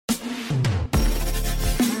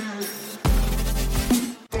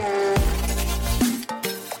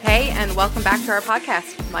and welcome back to our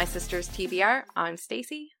podcast, My Sisters TBR. I'm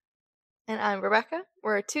Stacy. And I'm Rebecca.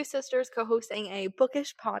 We're two sisters co-hosting a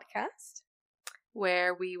bookish podcast,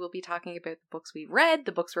 where we will be talking about the books we've read,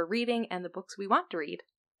 the books we're reading, and the books we want to read.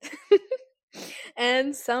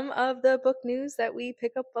 and some of the book news that we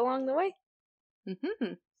pick up along the way.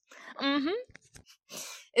 In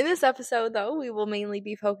this episode, though, we will mainly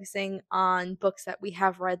be focusing on books that we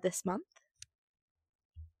have read this month.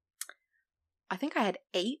 I think I had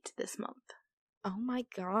 8 this month. Oh my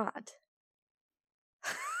god.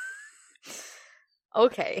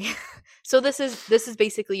 Okay. So this is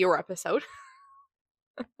basically your episode.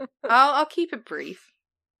 I'll keep it brief.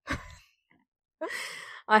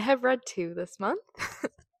 I have read 2 this month.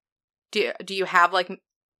 Do you have like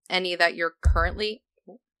any that you're currently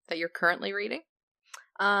reading?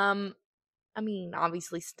 I mean,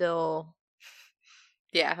 obviously still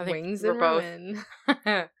I think Wings we're and both.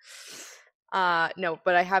 Women. No,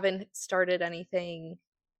 but I haven't started anything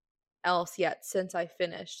else yet since I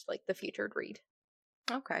finished like the featured read.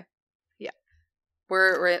 Okay. Yeah.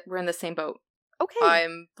 We're in the same boat. Okay.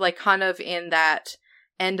 I'm like kind of in that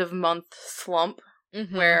end of month slump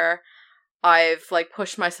where I've like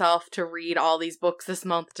pushed myself to read all these books this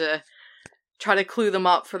month to try to clue them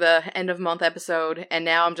up for the end of month episode, and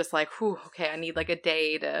now I'm just like, whew, okay, I need like a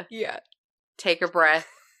day to take a breath.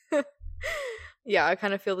 Yeah, I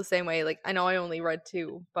kind of feel the same way. Like, I know I only read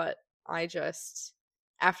 2, but I just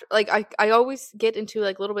after like I always get into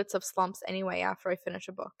like little bits of slumps anyway after I finish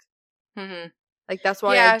a book. Like, that's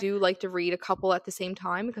why I do like to read a couple at the same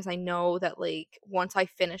time, because I know that like once I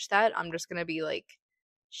finish that, I'm just gonna be like,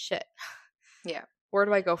 shit. Yeah. Where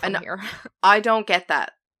do I go from here? I don't get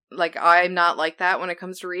that. Like, I'm not like that when it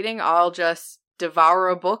comes to reading. I'll just devour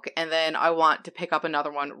a book and then I want to pick up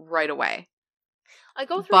another one right away. I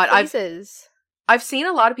go through phases. I've seen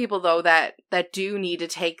a lot of people, though, that do need to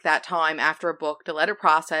take that time after a book to let it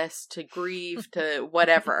process, to grieve, to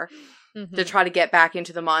whatever, to try to get back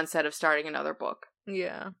into the mindset of starting another book.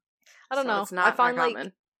 Yeah. I don't know. It's not I find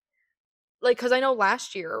common. Like, because I know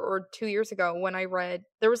last year or 2 years ago when I read,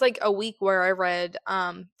 there was like a week where I read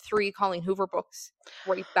 3 Colleen Hoover books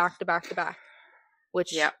right back to back to back.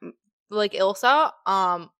 Which, like Ilsa,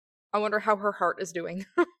 I wonder how her heart is doing.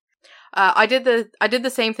 I did the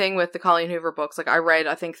same thing with the Colleen Hoover books. Like, I read,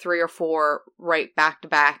 I think 3 or 4 right back to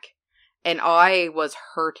back, and I was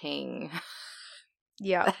hurting.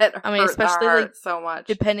 Yeah. I mean, especially like so much,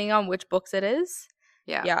 depending on which books it is.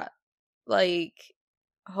 Yeah. Like,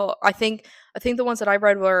 I think the ones that I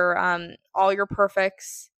read were All Your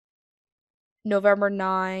Perfects, November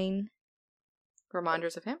 9,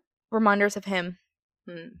 Reminders of Him.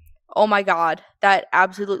 Oh my god, that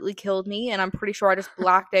absolutely killed me, and I'm pretty sure I just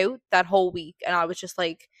blacked out that whole week, and I was just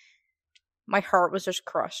like, my heart was just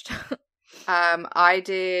crushed. I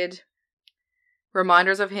did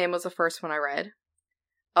Reminders of Him was the first one I read.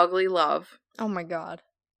 Ugly Love. Oh my god.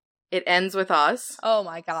 It Ends With Us. Oh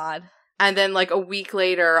my god. And then like a week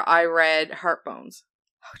later I read Heartbones.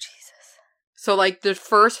 Oh Jesus. So like the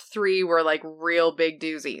first 3 were like real big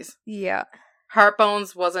doozies. Yeah.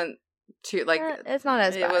 Heartbones wasn't too like it's not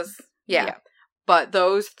as bad. It was but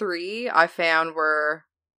those 3 I found were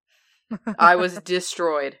I was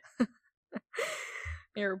destroyed.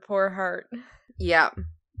 Your poor heart. Yeah.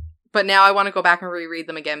 But now I want to go back and reread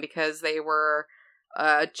them again because they were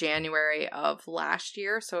January of last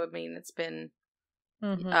year, so I mean it's been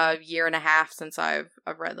a year and a half since I've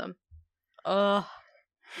read them. God.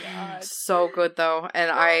 So good though,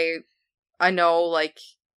 and I know like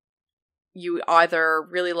you either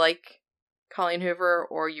really like Colleen Hoover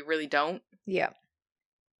or you really don't. Yeah.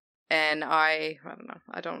 And I don't know.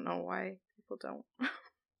 I don't know why people don't.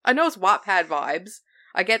 I know it's Wattpad vibes.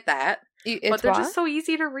 I get that. But they're just so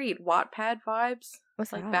easy to read. Wattpad vibes.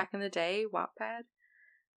 What's like that? Back in the day, Wattpad.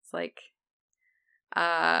 It's like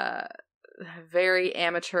very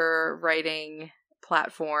amateur writing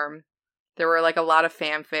platform. There were like a lot of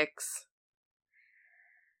fanfics.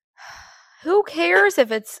 Who cares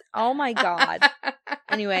if it's... Oh my god.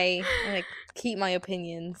 Anyway, I'm gonna keep my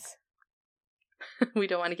opinions. We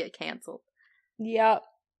don't want to get canceled. Yep.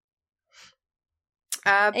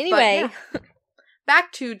 Anyway.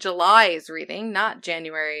 Back to July's reading, not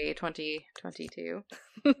January 2022.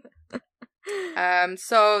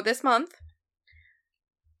 So this month,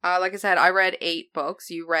 like I said, I read 8 books.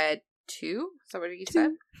 You read 2? Is that what you said?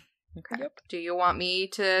 Okay. Yep. Do you want me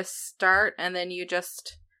to start and then you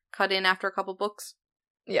just cut in after a couple books?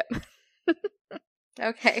 Yep.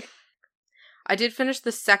 Okay. I did finish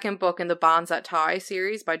the second book in the Bonds That Tie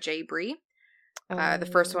series by Jay Bree. The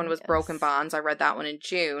first one was yes. Broken Bonds. I read that one in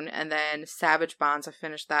June. And then Savage Bonds, I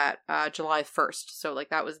finished that July 1st. So, like,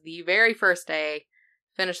 that was the very first day.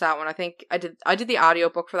 Finished that one. I think I did the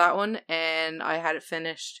audiobook for that one, and I had it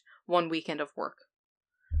finished one weekend of work.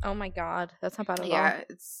 Oh my god. That's not bad at all. Yeah,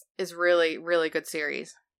 it's really, really good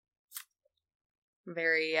series.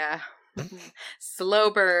 Very, slow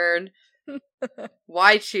burn.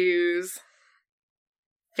 Why choose?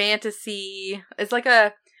 Fantasy. It's like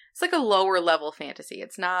a lower level fantasy.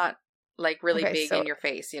 It's not like really big in your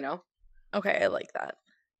face, you know? Okay, I like that.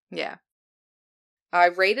 Yeah. I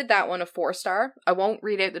rated that one a 4-star. I won't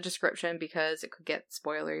read out the description because it could get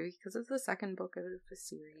spoilery because it's the second book of the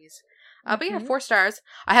series. But yeah, 4 stars.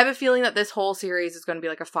 I have a feeling that this whole series is going to be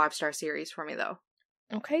like a 5-star series for me though.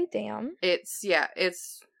 Okay, damn. It's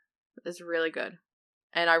really good.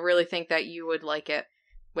 And I really think that you would like it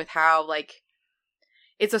with how, like,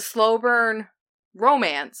 it's a slow burn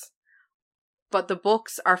romance, but the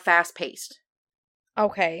books are fast paced.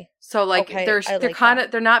 Okay. So like they're kind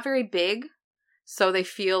of, they're not very big, so they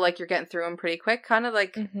feel like you're getting through them pretty quick, kind of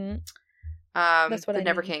like That's what the I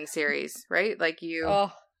Never need. King series, right? Like you.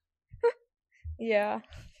 Oh. Yeah.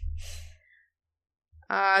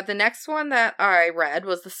 The next one that I read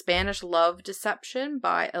was The Spanish Love Deception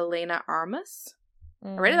by Elena Armas.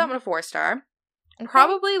 I rated that one a 4-star. Okay.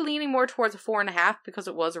 Probably leaning more towards a 4.5 because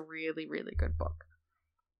it was a really, really good book.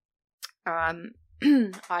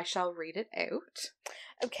 I shall read it out.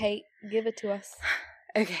 Okay, give it to us.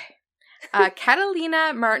 Okay.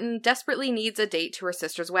 Catalina Martin desperately needs a date to her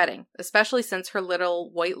sister's wedding, especially since her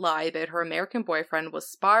little white lie about her American boyfriend was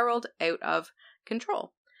spiraled out of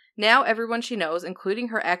control. Now everyone she knows, including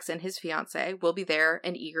her ex and his fiancé, will be there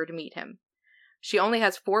and eager to meet him. She only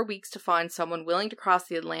has 4 weeks to find someone willing to cross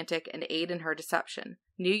the Atlantic and aid in her deception.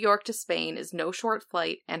 New York to Spain is no short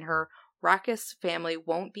flight, and her raucous family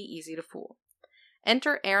won't be easy to fool.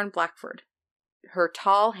 Enter Aaron Blackford, her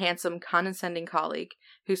tall, handsome, condescending colleague,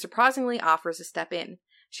 who surprisingly offers to step in.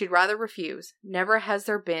 She'd rather refuse. Never has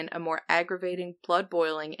there been a more aggravating,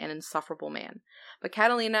 blood-boiling, and insufferable man. But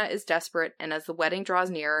Catalina is desperate, and as the wedding draws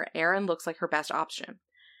nearer, Aaron looks like her best option.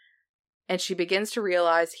 And she begins to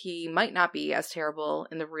realize he might not be as terrible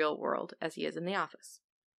in the real world as he is in the office.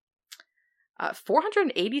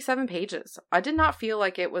 487 pages. I did not feel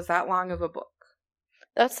like it was that long of a book.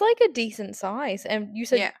 That's like a decent size. And you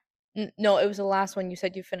said... Yeah. No, it was the last one you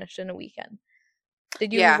said you finished in a weekend.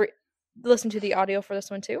 Did you listen to the audio for this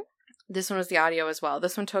one too? This one was the audio as well.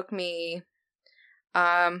 This one took me...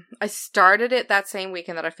 I started it that same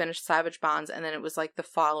weekend that I finished Savage Bonds, and then it was like the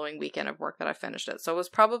following weekend of work that I finished it. So it was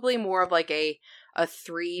probably more of like a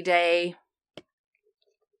 3-day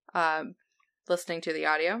listening to the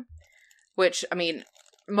audio. Which, I mean,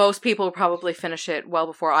 most people probably finish it well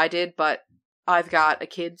before I did, but I've got a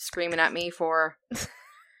kid screaming at me for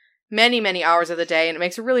many, many hours of the day, and it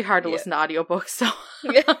makes it really hard to listen to audiobooks, so...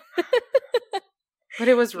 Yeah. But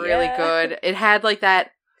it was really good. It had like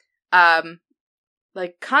that,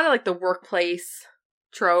 like kind of like the workplace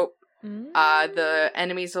trope, the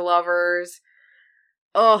enemies to lovers.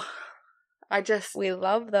 Oh, we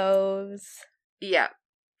love those. Yeah.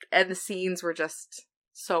 And the scenes were just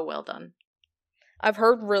so well done. I've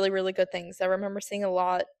heard really, really good things. I remember seeing a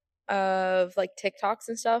lot of like TikToks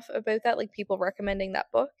and stuff about that, like people recommending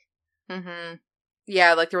that book. Mm-hmm.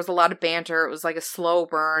 Yeah, like there was a lot of banter. It was like a slow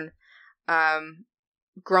burn.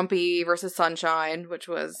 Grumpy versus Sunshine, which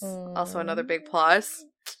was also another big plus.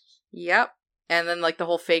 Yep. And then like the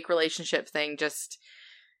whole fake relationship thing, just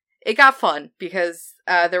it got fun because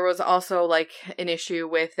there was also like an issue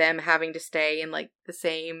with them having to stay in like the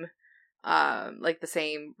same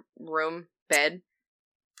room, bed,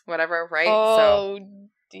 whatever, right? Oh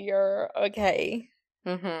dear. Okay.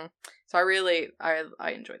 Mm-hmm. So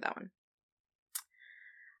I enjoyed that one.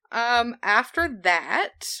 After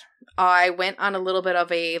that, I went on a little bit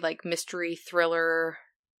of a like mystery thriller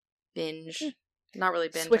binge. Not really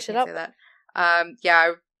binge. Switch it up. Say that.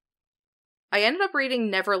 Yeah. I ended up reading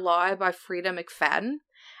Never Lie by Frida McFadden,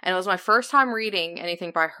 and it was my first time reading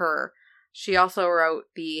anything by her. She also wrote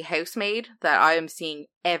The Housemaid that I am seeing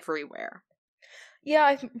everywhere. Yeah,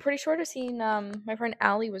 I'm pretty sure I've seen my friend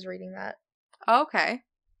Allie was reading that. Okay.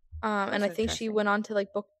 And I think she went on to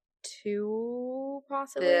like book 2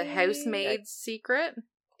 possibly. The Housemaid's Secret?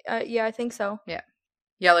 Yeah, I think so. Yeah.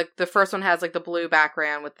 Yeah, like the first one has like the blue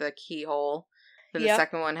background with the keyhole. Then the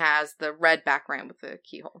second one has the red background with the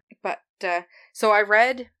keyhole. But so I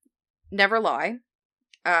read Never Lie.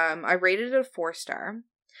 I rated it a 4-star.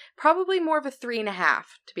 Probably more of a 3.5,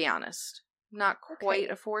 to be honest. Not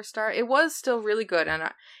quite a 4-star. It was still really good,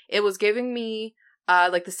 and it was giving me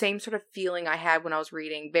like the same sort of feeling I had when I was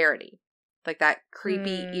reading Verity. Like that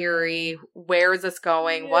creepy, eerie, where is this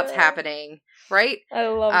going? What's happening? Right? I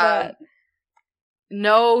love that.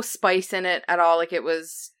 No spice in it at all. Like, it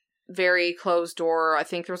was very closed door. I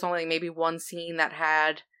think there was only maybe one scene that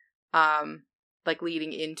had, like,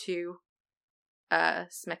 leading into a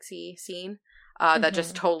smexy scene. That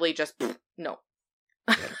just totally just, no.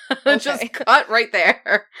 Okay. Just cut right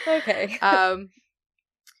there. Okay.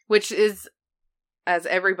 Which is, as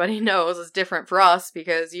everybody knows, is different for us,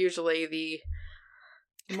 because usually the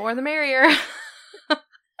more the merrier.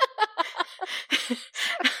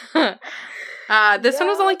 This one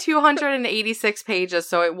was only 286 pages,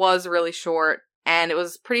 so it was really short, and it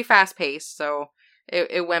was pretty fast paced, so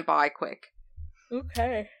it went by quick.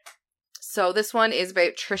 Okay. So this one is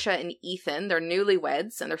about Trisha and Ethan. They're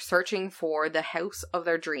newlyweds, and they're searching for the house of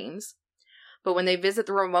their dreams. But when they visit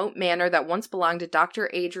the remote manor that once belonged to Dr.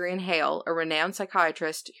 Adrian Hale, a renowned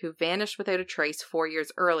psychiatrist who vanished without a trace 4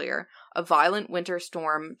 years earlier, a violent winter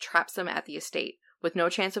storm traps them at the estate, with no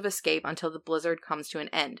chance of escape until the blizzard comes to an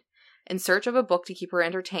end. In search of a book to keep her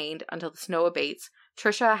entertained until the snow abates,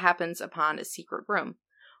 Trisha happens upon a secret room,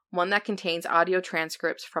 one that contains audio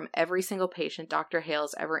transcripts from every single patient Dr.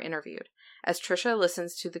 Hale's ever interviewed. As Trisha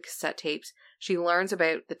listens to the cassette tapes, she learns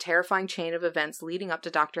about the terrifying chain of events leading up to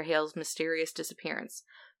Dr. Hale's mysterious disappearance.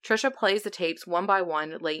 Trisha plays the tapes one by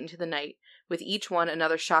one late into the night. With each one,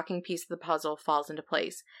 another shocking piece of the puzzle falls into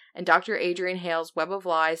place, and Dr. Adrian Hale's web of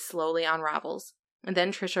lies slowly unravels. And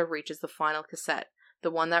then Trisha reaches the final cassette, the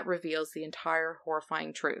one that reveals the entire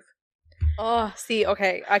horrifying truth. Oh, see,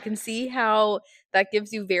 okay. I can see how that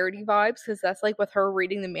gives you Verity vibes, because that's like with her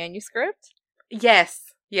reading the manuscript. Yes.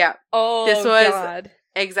 Yeah. Oh, this was God.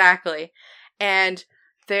 Exactly. And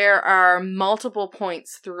there are multiple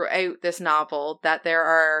points throughout this novel that there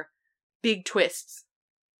are big twists.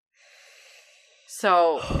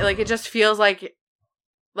 So, like, it just feels like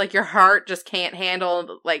your heart just can't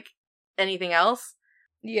handle, like, anything else.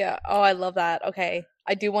 Yeah. Oh, I love that. Okay.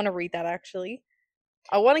 I do want to read that, actually.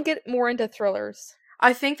 I want to get more into thrillers.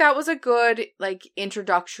 I think that was a good, like,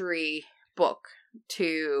 introductory book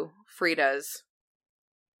to Frida's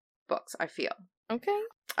books, I feel. Okay.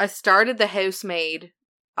 I started The Housemaid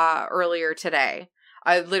earlier today.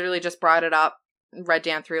 I literally just brought it up, read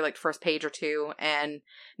down through, like, the first page or two, and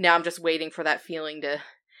now I'm just waiting for that feeling to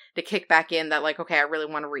kick back in that, like, okay, I really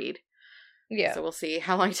want to read. Yeah. So we'll see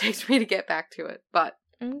how long it takes me to get back to it. But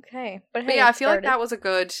okay. But yeah, I feel like that was a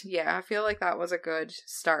good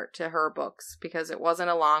start to her books, because it wasn't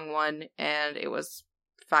a long one, and it was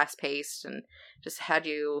fast paced and just had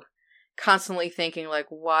you constantly thinking, like,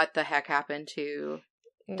 what the heck happened to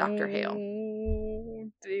Dr. Hale? Oh,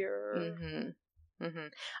 dear.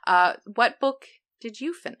 What book did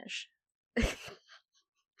you finish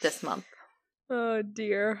this month? Oh,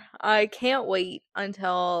 dear. I can't wait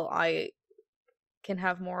until I can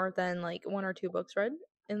have more than, like, 1 or 2 books read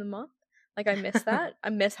in the month. Like, I miss that. I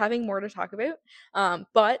miss having more to talk about.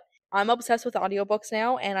 But I'm obsessed with audiobooks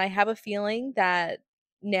now, and I have a feeling that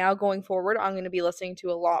now going forward, I'm going to be listening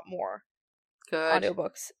to a lot more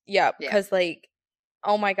audiobooks. Yeah, because, like,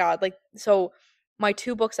 oh my God. Like, so my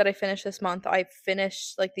 2 books that I finished this month, I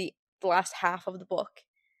finished, like, the last half of the book.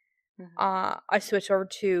 I switched over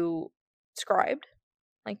to Scribed,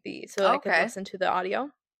 like, so I could listen to the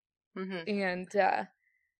audio. And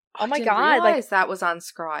oh my God, like, that was on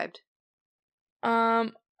Scribed.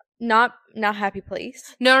 not Happy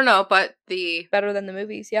Place. No, but the Better Than the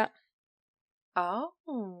Movies. Yeah. Oh.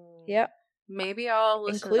 Yeah. Maybe I'll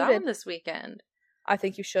listen to that one this weekend. I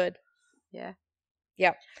think you should. Yeah.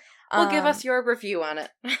 Yeah. Well, give us your review on it.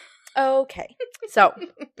 Okay. So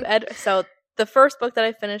the first book that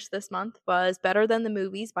I finished this month was Better Than the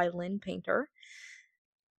Movies by Lynn Painter.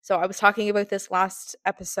 So I was talking about this last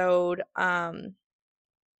episode,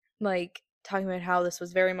 like, talking about how this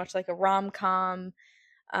was very much like a rom-com.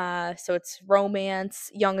 So it's romance,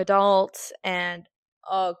 young adult, and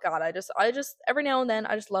oh God, I just every now and then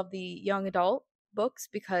I just love the young adult books,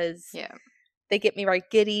 because they get me right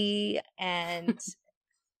giddy, and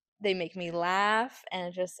they make me laugh, and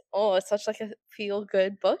it just, it's such like a feel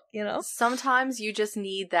good book, you know? Sometimes you just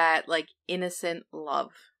need that, like, innocent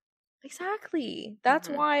love. Exactly. That's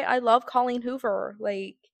why I love Colleen Hoover.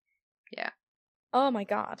 Like, yeah. Oh my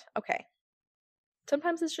God. Okay.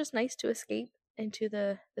 Sometimes it's just nice to escape into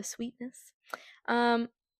the sweetness.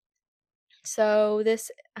 So this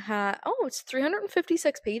it's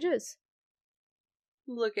 356 pages.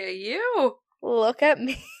 Look at you. Look at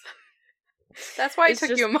me. That's why it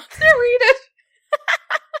took you a month to read it.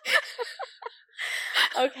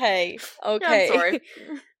 Okay. I'm sorry.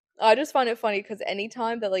 I just find it funny because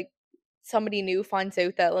anytime that, like, somebody new finds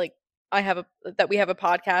out that, like, that we have a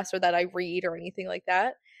podcast or that I read or anything like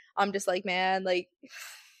that. I'm just like, man, like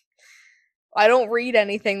I don't read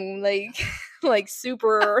anything like like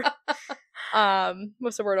super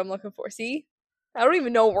what's the word I'm looking for? See? I don't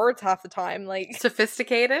even know words half the time. Like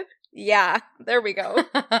sophisticated? Yeah, there we go.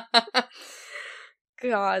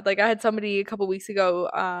 God, like I had somebody a couple weeks ago,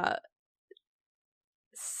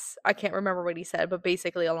 I can't remember what he said, but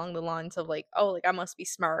basically along the lines of like, oh, like I must be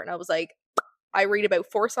smart. And I was like, I read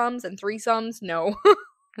about foursomes and threesomes. No.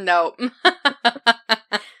 No.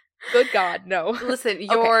 Good God, no. Listen,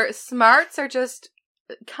 your smarts are just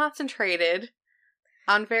concentrated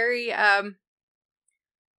on very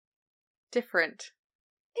different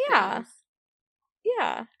things.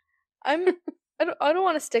 Yeah. I don't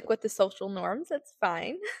want to stick with the social norms. That's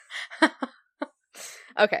fine.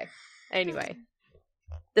 Okay. Anyway.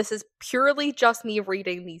 This is purely just me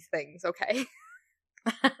reading these things, okay?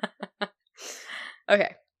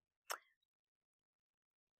 Okay.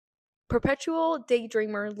 Perpetual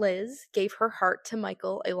daydreamer Liz gave her heart to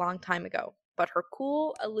Michael a long time ago, but her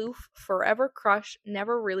cool, aloof, forever crush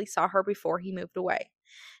never really saw her before he moved away.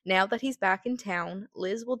 Now that he's back in town,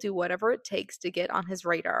 Liz will do whatever it takes to get on his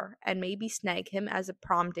radar and maybe snag him as a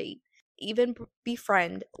prom date, even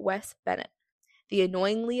befriend Wes Bennett. The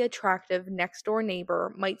annoyingly attractive next-door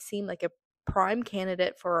neighbor might seem like a prime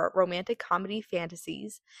candidate for romantic comedy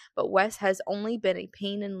fantasies, but Wes has only been a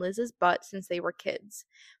pain in Liz's butt since they were kids.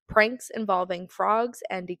 Pranks involving frogs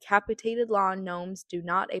and decapitated lawn gnomes do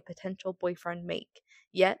not a potential boyfriend make.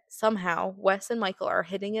 Yet, somehow, Wes and Michael are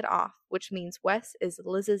hitting it off, which means Wes is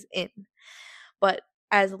Liz's in. But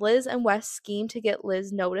as Liz and Wes scheme to get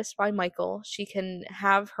Liz noticed by Michael, she can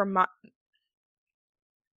have her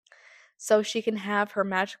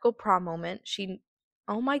magical prom moment.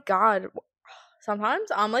 Oh my God. Sometimes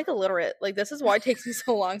I'm like illiterate. Like this is why it takes me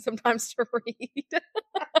so long sometimes to read.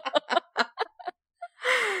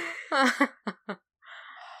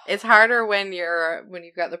 It's harder when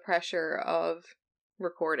you've got the pressure of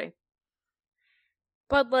recording.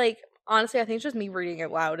 But like honestly, I think it's just me reading it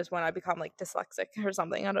loud is when I become like dyslexic or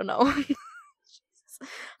something. I don't know.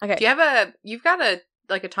 Okay. You've got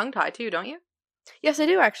a tongue tie too, don't you? Yes, I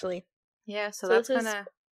do actually. Yeah, so that's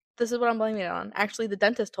this is what I'm blaming it on. Actually, the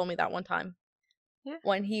dentist told me that one time. Yeah.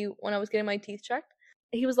 When I was getting my teeth checked,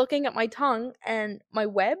 he was looking at my tongue and my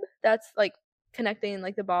web that's like connecting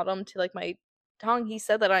like the bottom to like my tongue. He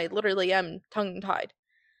said that I literally am tongue tied.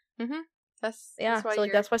 Mhm. That's why so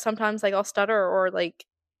like that's why sometimes like I'll stutter or like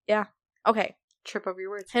okay. Trip over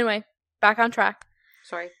your words. Anyway, back on track.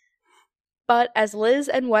 Sorry. But as Liz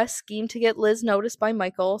and Wes scheme to get Liz noticed by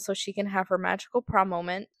Michael so she can have her magical prom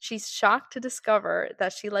moment, she's shocked to discover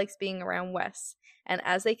that she likes being around Wes. And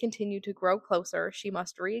as they continue to grow closer, she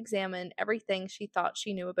must re-examine everything she thought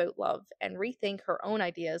she knew about love and rethink her own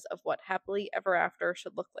ideas of what happily ever after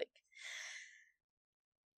should look like.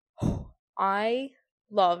 I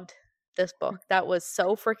loved this book. That was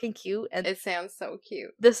so freaking cute. And it sounds so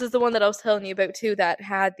cute. This is the one that I was telling you about too, that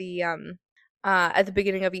had the at the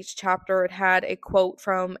beginning of each chapter, it had a quote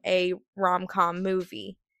from a rom-com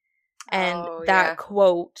movie. And that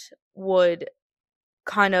quote would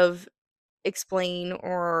kind of explain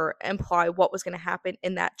or imply what was going to happen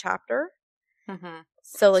in that chapter. Mm-hmm.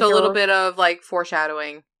 So like a little bit of like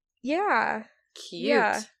foreshadowing. Yeah. Cute.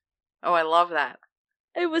 Yeah. Oh, I love that.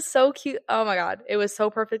 It was so cute. Oh my God. It was so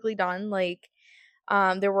perfectly done. Like,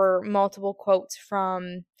 there were multiple quotes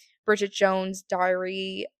from Bridget Jones'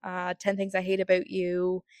 diary, 10 Things I Hate About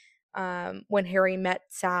You, When Harry Met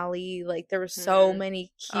Sally. Like, there were so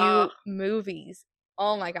many cute movies.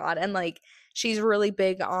 Oh my God. And like, she's really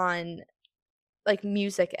big on like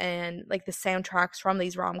music and like the soundtracks from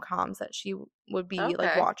these rom-coms that she would be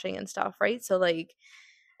like watching and stuff, right? So like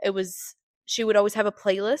she would always have a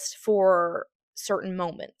playlist for certain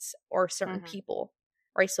moments or certain people,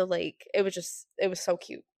 right? So like it was so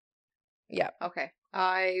cute. Yeah. Okay.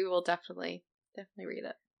 I will definitely read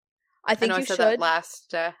it. I think I said that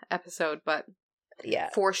last episode, but yeah,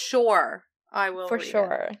 for sure I will. For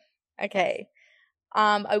sure. Okay.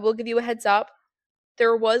 I will give you a heads up.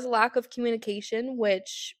 There was lack of communication,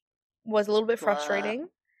 which was a little bit frustrating.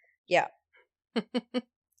 Yeah.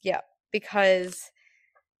 Yeah. Because,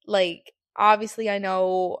 like, obviously I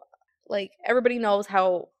know, like, everybody knows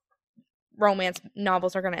how romance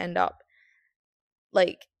novels are going to end up.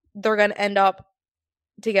 Like, they're going to end up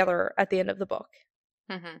together at the end of the book.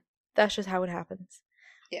 Mm-hmm. That's just how it happens.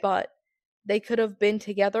 Yeah. But they could have been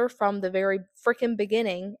together from the very freaking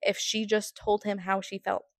beginning if she just told him how she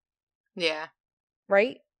felt. Yeah.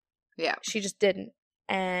 Right? Yeah. She just didn't.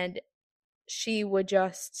 And she would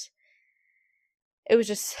just it was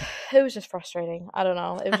just frustrating. I don't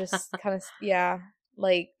know. It was just kind of, yeah,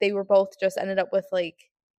 like they were both just ended up with like,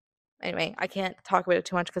 anyway, I can't talk about it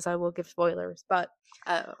too much because I will give spoilers, but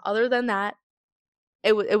other than that,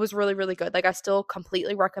 it was really, really good. Like I still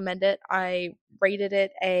completely recommend it. I rated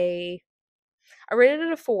it a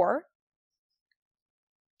 4.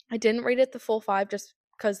 I didn't rate it the full 5 just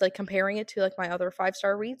because like comparing it to like my other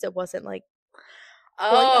 5-star reads, it wasn't like quite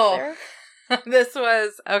up there. This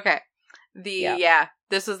was okay.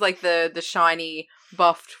 This was like the shiny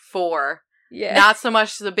buffed 4. Yeah. Not so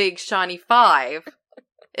much the big shiny 5.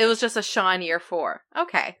 It was just a shinier 4.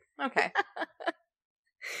 Okay.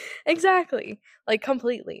 Exactly. Like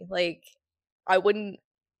completely. Like I wouldn't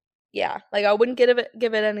give it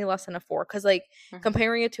any less than a 4 cuz like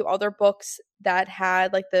comparing it to other books that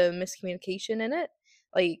had like the miscommunication in it,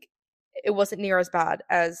 like it wasn't near as bad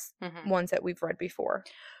as ones that we've read before.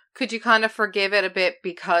 Could you kind of forgive it a bit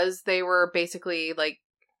because they were basically like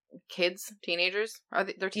kids, teenagers?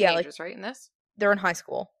 They're teenagers, right, in this? They're in high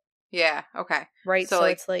school. Yeah, okay. Right, so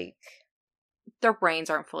like, it's like their brains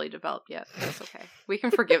aren't fully developed yet. That's okay. We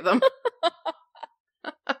can forgive them.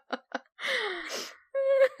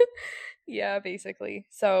 Yeah, basically.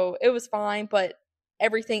 So it was fine, but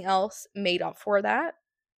everything else made up for that.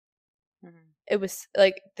 It was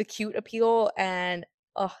like the cute appeal, and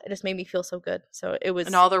it just made me feel so good. So it was,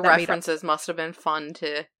 and all the references must have been fun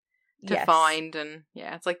to yes. find, and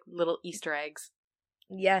yeah, it's like little Easter eggs.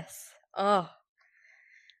 Yes. But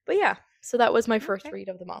yeah, so that was my first read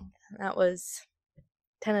of the month. That was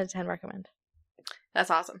 10 out of 10 recommend.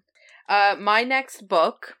 That's awesome. My next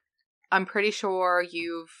book, I'm pretty sure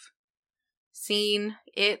you've seen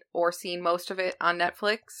it or seen most of it on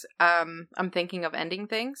Netflix. I'm thinking of Ending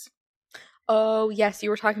Things. Oh, yes. You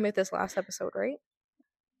were talking about this last episode, right?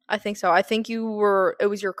 I think so. I think it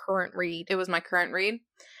was your current read. It was my current read.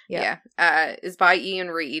 Yeah. It's by Ian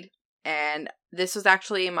Reid. And this was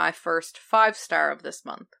actually my first 5-star of this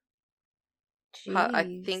month.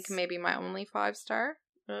 I think maybe my only 5-star.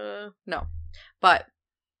 No. But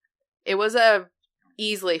it was a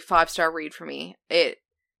easily 5-star read for me. It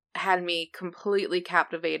had me completely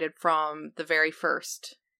captivated from the very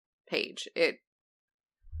first page.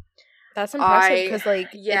 That's impressive because like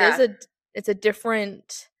it's a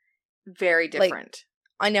different, very different.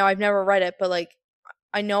 Like, I know I've never read it, but like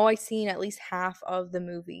I know I've seen at least half of the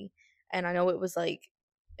movie, and I know it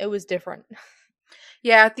was different.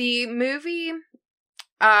 Yeah, the movie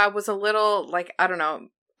was a little like, I don't know,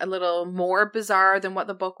 a little more bizarre than what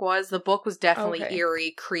the book was. The book was definitely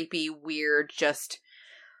eerie, creepy, weird, just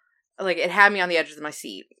like it had me on the edges of my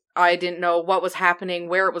seat. I didn't know what was happening,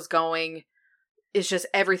 where it was going. It's just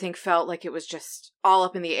everything felt like it was just all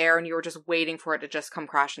up in the air and you were just waiting for it to just come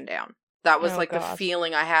crashing down. That was the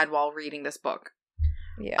feeling I had while reading this book.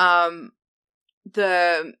 Yeah.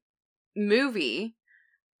 The movie,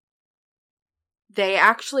 they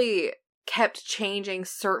actually kept changing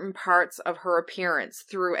certain parts of her appearance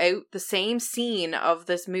throughout the same scene of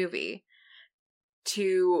this movie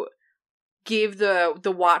to give the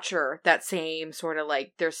watcher that same sort of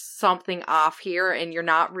like there's something off here and you're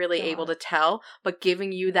not really able to tell, but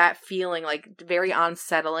giving you that feeling like very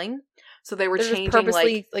unsettling. So they were changing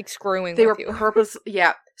purposely like screwing they with were you.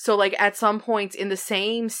 Yeah. So like at some points in the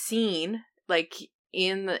same scene, like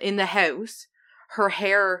in the house, her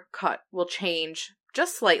haircut will change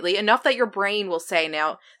just slightly, enough that your brain will say,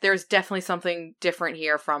 now there's definitely something different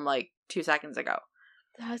here from like 2 seconds ago.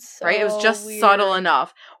 That's so right. It was just weird. Subtle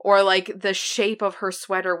enough. Or like the shape of her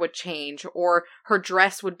sweater would change, or her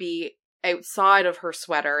dress would be outside of her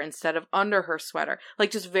sweater instead of under her sweater.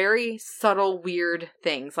 Like just very subtle, weird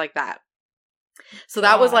things like that. So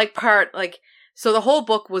that was like so the whole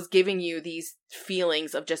book was giving you these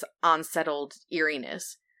feelings of just unsettled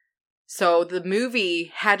eeriness. So the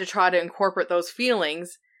movie had to try to incorporate those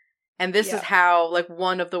feelings, and this is how, like,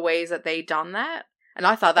 one of the ways that they done that. And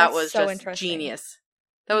I thought that was so just genius.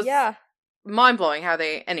 That was mind-blowing how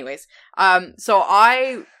they... Anyways. So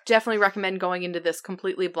I definitely recommend going into this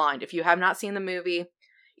completely blind. If you have not seen the movie,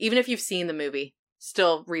 even if you've seen the movie,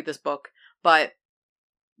 still read this book. But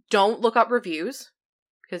don't look up reviews,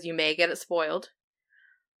 because you may get it spoiled.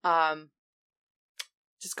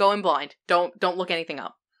 Just go in blind. Don't look anything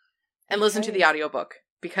up. And listen to the audiobook,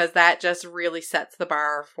 because that just really sets the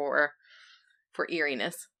bar for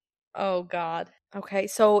eeriness. Oh, God. Okay,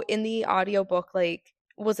 so in the audiobook, like,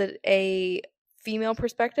 was it a female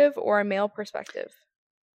perspective or a male perspective?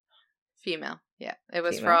 Female, yeah. It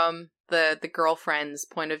was from the girlfriend's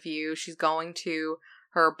point of view. She's going to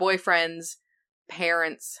her boyfriend's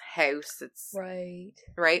parents' house. It's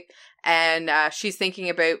right? And she's thinking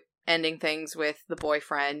about ending things with the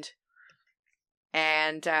boyfriend.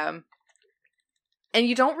 And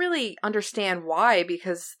you don't really understand why,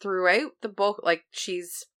 because throughout the book, like, she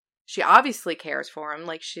obviously cares for him.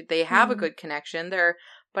 Like, they have a good connection there,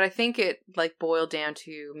 but I think it, like, boiled down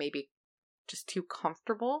to maybe just too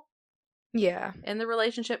comfortable. Yeah. In the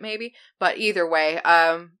relationship, maybe. But either way,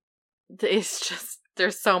 it's just,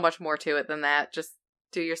 there's so much more to it than that. Just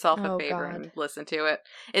do yourself a favor and listen to it.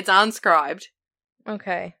 It's unscribed.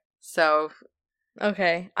 Okay. So.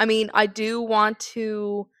 Okay. I mean, I do want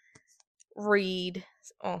to read,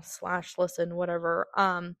 / listen, whatever,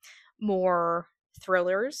 more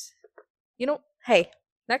thrillers. You know, hey,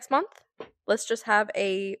 next month, let's just have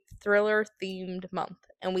a thriller-themed month.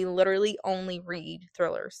 And we literally only read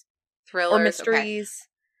thrillers. Or mysteries.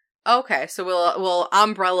 Okay, so we'll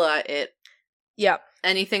umbrella it. Yeah.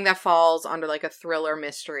 Anything that falls under, like, a thriller,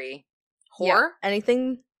 mystery, horror. Yeah.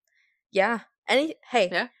 Anything. Yeah.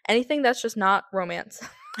 Anything that's just not romance.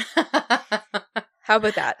 How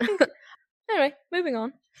about that? Anyway, moving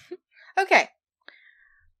on. Okay.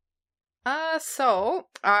 So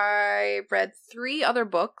I read 3 other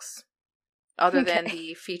books other than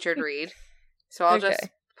the featured read. So I'll just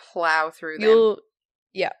plow through them.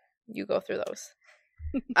 You go through those.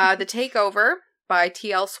 The Takeover by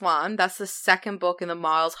T.L. Swan. That's the second book in the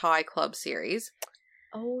Miles High Club series.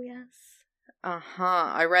 Oh, yes.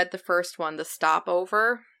 I read the first one, The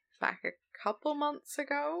Stopover, back a couple months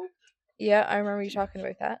ago. Yeah, I remember you talking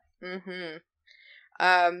about that.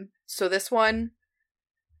 So this one,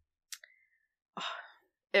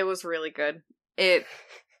 it was really good. It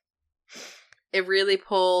really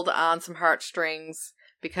pulled on some heartstrings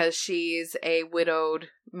because she's a widowed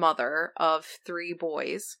mother of 3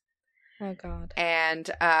 boys. Oh, God.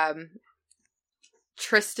 And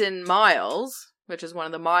Tristan Miles, which is one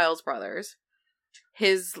of the Miles brothers,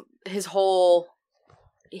 his whole,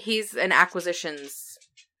 he's an acquisitions,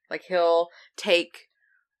 like, he'll take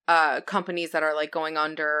companies that are, like, going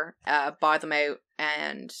under, buy them out,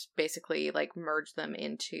 and basically, like, merge them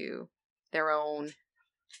into their own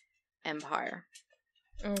empire.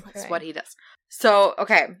 Okay. That's what he does. So,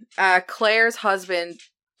 okay, Claire's husband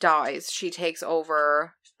dies. She takes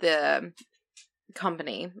over the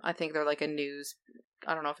company. I think they're, like, a news,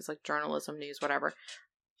 I don't know if it's, like, journalism, news, whatever.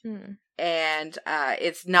 And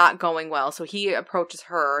it's not going well. So he approaches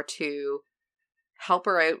her to help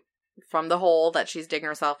her out from the hole that she's digging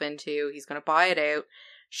herself into. He's going to buy it out.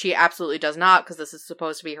 She absolutely does not, because this is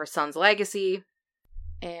supposed to be her son's legacy.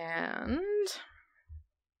 And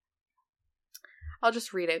I'll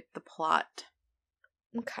just read out the plot.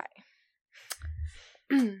 Okay.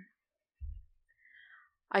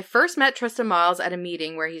 I first met Tristan Miles at a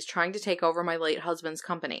meeting where he's trying to take over my late husband's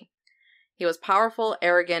company. He was powerful,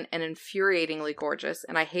 arrogant, and infuriatingly gorgeous,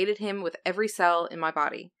 and I hated him with every cell in my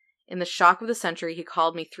body. In the shock of the century, he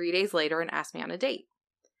called me 3 days later and asked me on a date.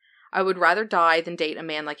 I would rather die than date a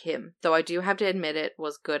man like him, though I do have to admit it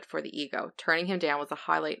was good for the ego. Turning him down was the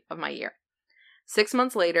highlight of my year. 6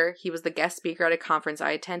 months later, he was the guest speaker at a conference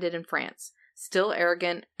I attended in France. Still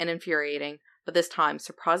arrogant and infuriating, but this time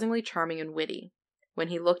surprisingly charming and witty. When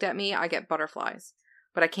he looked at me, I get butterflies.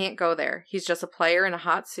 But I can't go there. He's just a player in a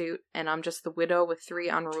hot suit, and I'm just the widow with 3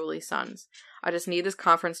 unruly sons. I just need this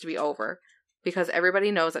conference to be over, because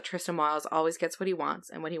everybody knows that Tristan Miles always gets what he wants,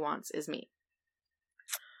 and what he wants is me.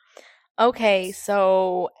 Okay,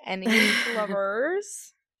 so enemies to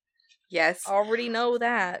lovers. Yes. Already know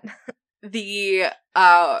that.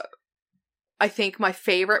 I think my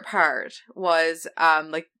favorite part was,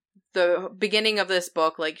 like, the beginning of this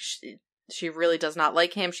book, like, she really does not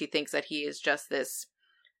like him. She thinks that he is just this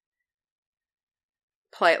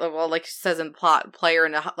like it says in the plot, player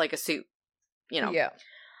in a suit, you know. Yeah.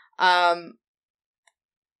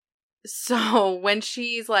 So when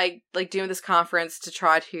she's like doing this conference to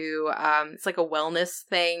try to, it's like a wellness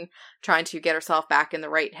thing, trying to get herself back in the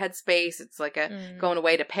right headspace. It's like going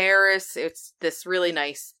away to Paris. It's this really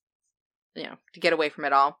nice, you know, to get away from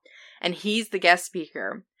it all. And he's the guest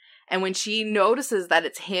speaker. And when she notices that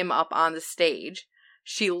it's him up on the stage,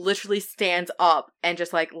 she literally stands up and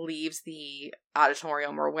just, like, leaves the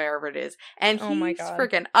auditorium or wherever it is. And he's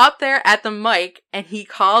freaking up there at the mic, and he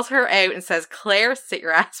calls her out and says, "Claire, sit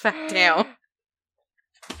your ass back down."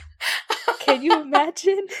 Can you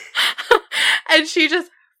imagine? And she just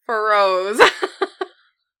froze.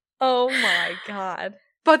 Oh my god.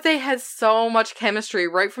 But they had so much chemistry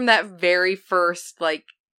right from that very first, like,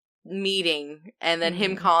 meeting, and then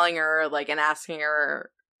him calling her, like, and asking her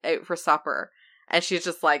out for supper. And she's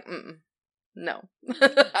just like, no.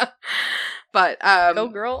 But go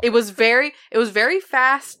girl. It was very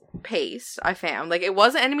fast paced, I found. Like, it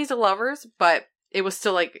wasn't enemies to lovers, but it was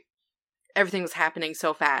still, like, everything was happening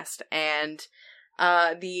so fast. And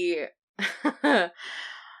The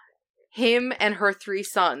him and her 3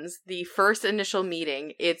 sons, the first initial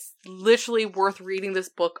meeting, it's literally worth reading this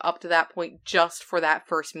book up to that point just for that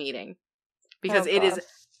first meeting. Because it is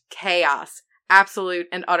chaos. Absolute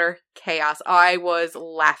and utter chaos. I was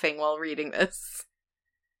laughing while reading this.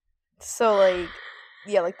 So, like,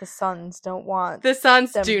 yeah, like the sons don't want The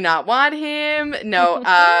sons do not want him. No,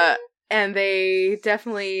 and they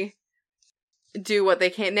definitely do what they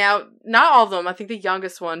can. Now, not all of them. I think the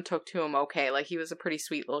youngest one took to him okay. Like, he was a pretty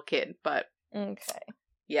sweet little kid, but... Okay.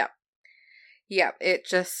 Yeah. Yeah, it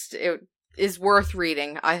is worth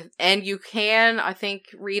reading. And you can, I think,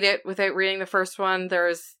 read it without reading the first one.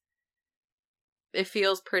 It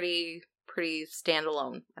feels pretty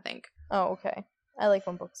standalone, I think. Oh, okay. I like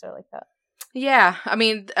when books are like that. Yeah, I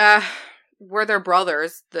mean, where they're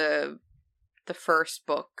brothers, the first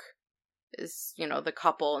book is, the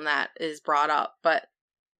couple and that is brought up, but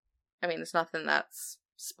I mean, it's nothing that's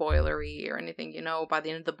spoilery or anything, by the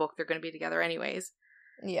end of the book they're going to be together anyways.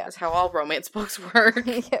 Yeah. That's how all romance books work.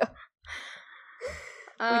 Yeah.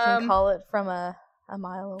 We can call it from a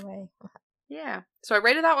mile away. Yeah. So I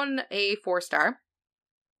rated that one a 4-star.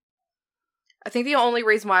 I think the only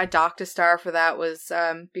reason why I docked a star for that was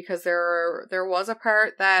because there was a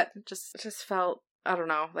part that just felt, I don't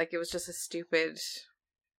know, like it was just a stupid...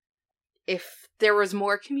 If there was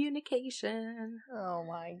more communication. Oh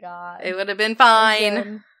my god. It would have been fine.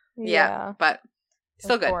 Again. Yeah, but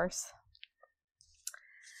still good. Of course.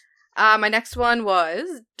 My next one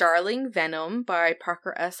was Darling Venom by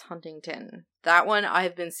Parker S. Huntington. That one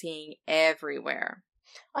I've been seeing everywhere.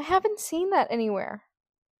 I haven't seen that anywhere.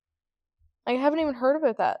 I haven't even heard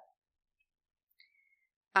about that.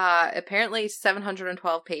 Apparently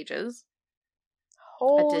 712 pages.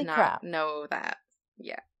 Holy I did not crap. know that.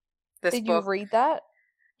 Yeah. Did you read that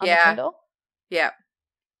on the Kindle? Yeah.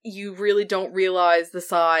 You really don't realize the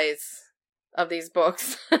size of these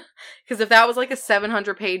books. Because if that was like a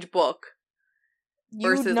 700-page book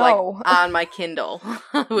versus like on my Kindle,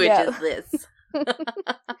 which is this.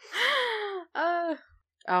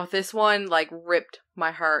 This one like ripped my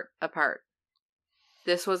heart apart.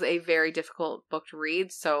 This was a very difficult book to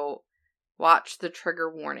read, so watch the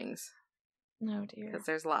trigger warnings. No, dear. Because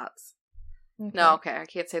there's lots. Okay. No, okay, I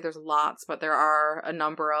can't say there's lots, but there are a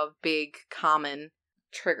number of big, common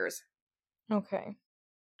triggers. Okay.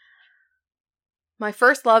 My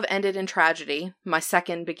first love ended in tragedy. My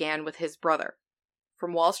second began with his brother.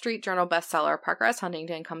 From Wall Street Journal bestseller Parker S.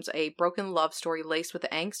 Huntington comes a broken love story laced with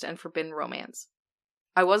angst and forbidden romance.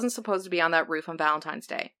 I wasn't supposed to be on that roof on Valentine's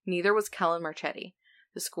Day. Neither was Kellen Marchetti,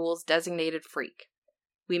 the school's designated freak.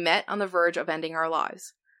 We met on the verge of ending our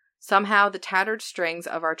lives. Somehow, the tattered strings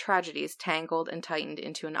of our tragedies tangled and tightened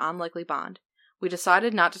into an unlikely bond. We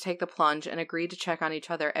decided not to take the plunge and agreed to check on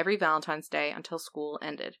each other every Valentine's Day until school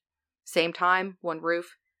ended. Same time, one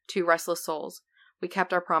roof, 2 restless souls. We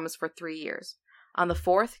kept our promise for 3 years. On the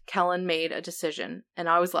 4th, Kellen made a decision, and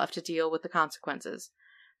I was left to deal with the consequences.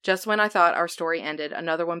 Just when I thought our story ended,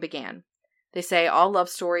 another one began. They say all love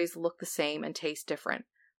stories look the same and taste different.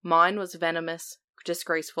 Mine was venomous,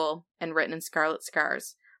 disgraceful, and written in scarlet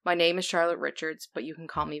scars. My name is Charlotte Richards, but you can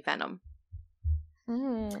call me Venom.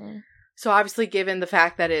 So obviously, given the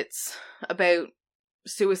fact that it's about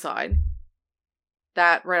suicide,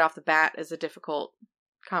 that right off the bat is a difficult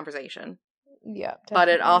conversation. Yeah, definitely. But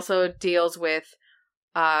it also deals with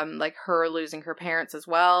like her losing her parents as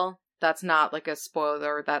well. That's not like a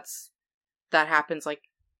spoiler. That happens like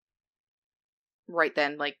right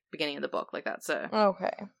then, like beginning of the book. Like that's a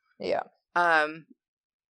okay. Yeah.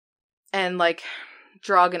 And like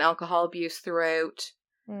drug and alcohol abuse throughout.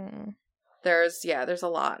 There's a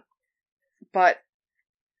lot. But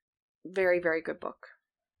very, very good book.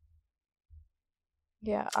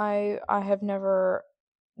 Yeah, I have never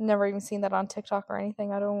even seen that on TikTok or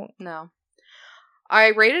anything. I don't know. I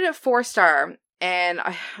rated it 4-star, and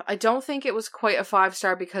I don't think it was quite a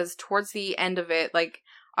 5-star because towards the end of it, like,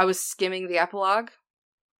 I was skimming the epilogue.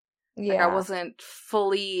 Yeah. Like, I wasn't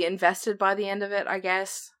fully invested by the end of it, I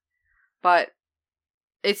guess. But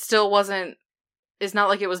it still wasn't, it's not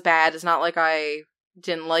like it was bad. It's not like I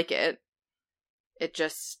didn't like it. It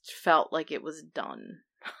just felt like it was done.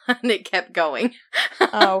 And it kept going.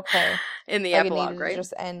 Oh, okay. In the like epilogue, it needed right? To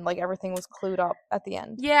just end, like everything was clued up at the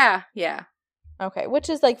end. Yeah. Okay, which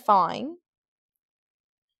is like fine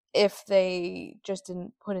if they just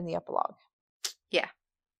didn't put in the epilogue. Yeah.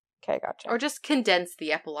 Okay, gotcha. Or just condense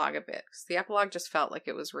the epilogue a bit. Because the epilogue just felt like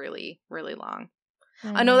it was really, really long.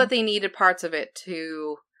 I know that they needed parts of it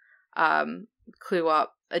to clue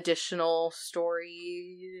up additional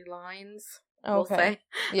storylines. Okay. We'll say.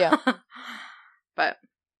 Yeah. But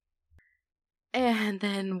And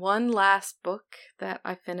then one last book that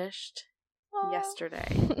I finished yesterday.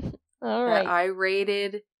 All right. That I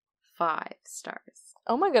rated 5 stars.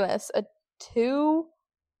 Oh my goodness. A 2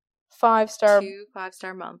 5-star 2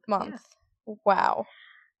 5-star month. Yeah. Wow.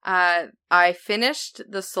 I finished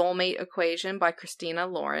The Soulmate Equation by Christina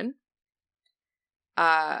Lauren.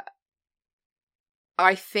 I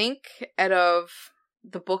think out of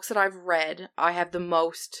the books that I've read, I have the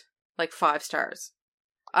most, 5 stars.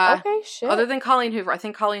 Okay, shit. Other than Colleen Hoover. I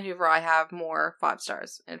think Colleen Hoover, I have more 5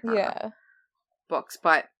 stars in her books.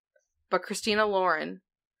 But Christina Lauren,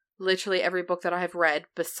 literally every book that I have read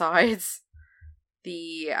besides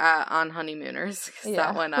the On Honeymooners, because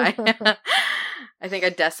that one I think I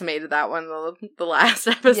decimated that one the last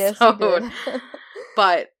episode. Yes, you did.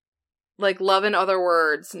 But Love in Other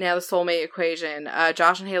Words, now The Soulmate Equation,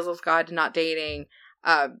 Josh and Hazel's Guide to Not Dating.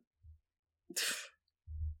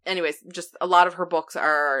 Anyways, just a lot of her books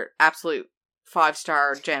are absolute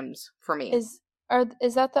 5-star gems for me. Is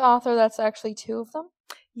that the author that's actually 2 of them?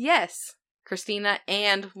 Yes, Christina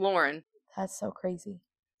and Lauren. That's so crazy.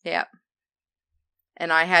 Yeah.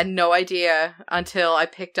 And I had no idea until I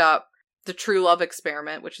picked up The True Love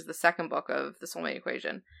Experiment, which is the second book of The Soulmate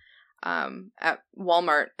Equation, at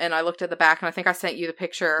Walmart. And I looked at the back, and I think I sent you the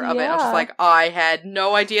picture of it. And I was just like, I had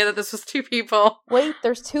no idea that this was 2 people. Wait,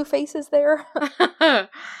 there's 2 faces there?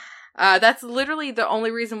 That's literally the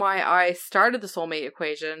only reason why I started The Soulmate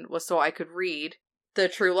Equation, was so I could read The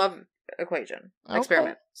True Love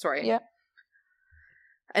Experiment. Sorry. Yeah.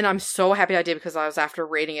 And I'm so happy I did, because I was after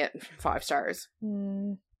rating it 5 stars.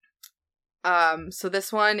 So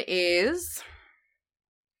this one is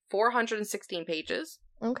 416 pages.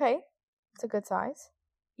 Okay. It's a good size.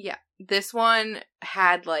 Yeah. This one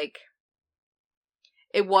had,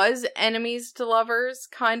 it was enemies to lovers,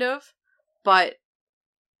 kind of, but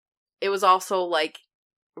it was also,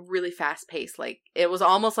 really fast-paced. It was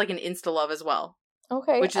almost like an insta-love as well.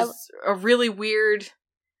 Okay. Which is a really weird,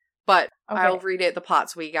 but I'll read it, the plot,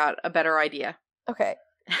 so we got a better idea. Okay.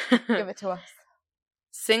 Give it to us.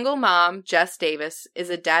 Single mom, Jess Davis, is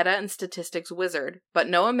a data and statistics wizard, but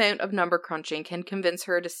no amount of number crunching can convince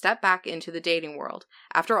her to step back into the dating world.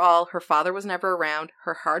 After all, her father was never around,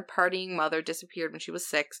 her hard-partying mother disappeared when she was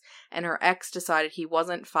 6, and her ex decided he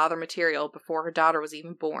wasn't father material before her daughter was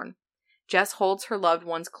even born. Jess holds her loved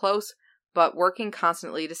ones close, but working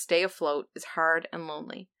constantly to stay afloat is hard and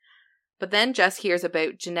lonely. But then Jess hears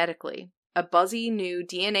about Genetically, a buzzy new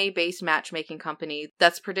DNA-based matchmaking company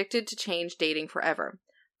that's predicted to change dating forever.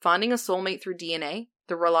 Finding a soulmate through DNA,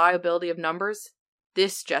 the reliability of numbers,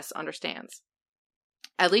 this Jess understands.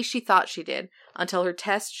 At least she thought she did, until her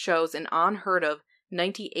test shows an unheard of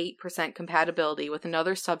 98% compatibility with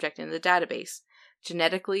another subject in the database,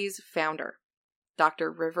 Genetically's founder,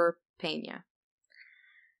 Dr. River Pena.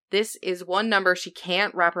 This is one number she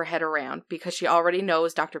can't wrap her head around, because she already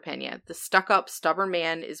knows Dr. Pena. The stuck-up, stubborn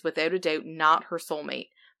man is without a doubt not her soulmate,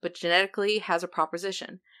 but Genetically has a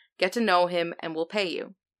proposition. Get to know him and we'll pay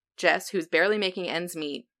you. Jess, who's barely making ends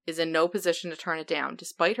meet, is in no position to turn it down,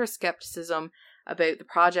 despite her skepticism about the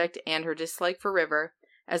project and her dislike for River,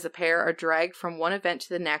 as the pair are dragged from one event to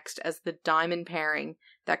the next as the diamond pairing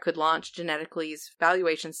that could launch Genetically's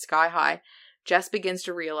valuation sky high. Jess begins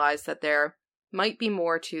to realize that there might be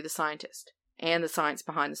more to the scientist and the science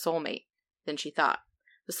behind the soulmate than she thought.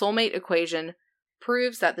 The Soulmate Equation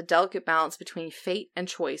proves that the delicate balance between fate and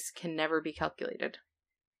choice can never be calculated.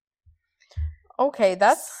 Okay,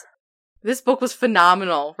 this book was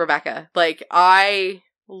phenomenal, Rebecca. I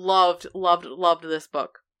loved this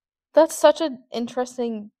book. That's such an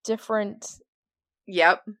interesting, different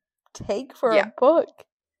take for a book.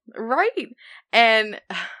 Right. And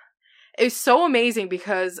it was so amazing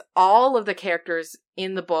because all of the characters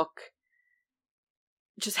in the book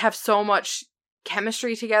just have so much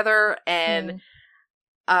chemistry together, and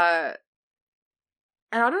I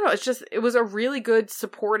don't know, it was a really good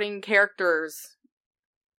supporting characters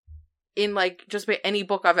in just about any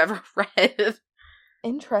book I've ever read.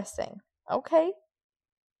 Interesting. Okay.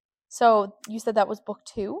 So you said that was book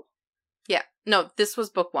 2? Yeah. No, this was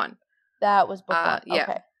book 1. That was book 1. Yeah.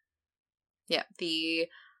 Okay. Yeah. The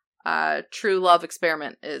True Love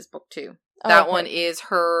Experiment is book 2. That one is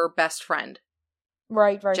her best friend.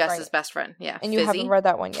 Right. Jess's best friend. Yeah. And you haven't read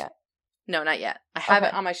that one yet? No, not yet. I have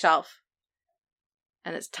it on my shelf.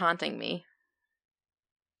 And it's taunting me.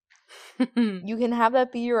 You can have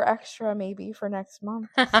that be your extra maybe for next month.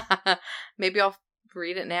 Maybe I'll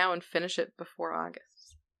read it now and finish it before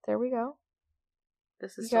August. There we go.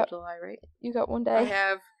 This is still July, right? You got one day. I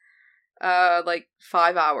have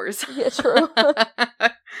 5 hours. Yeah, true.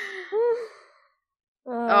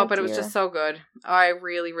 Oh, but it was just so good. I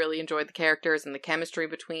really, really enjoyed the characters and the chemistry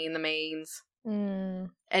between the mains. And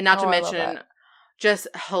not to mention, just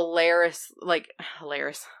hilarious,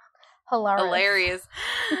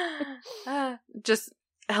 just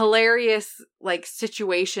hilarious, like,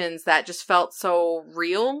 situations that just felt so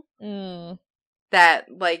real. That,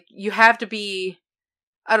 like, you have to be,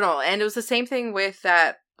 I don't know, and it was the same thing with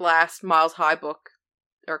that last Miles High book,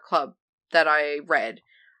 or club, that I read.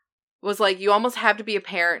 Was like, you almost have to be a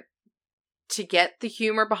parent to get the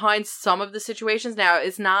humor behind some of the situations. Now,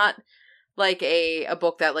 it's not like a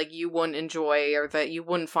book that, like, you wouldn't enjoy or that you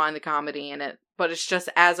wouldn't find the comedy in it, but it's just,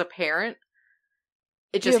 as a parent,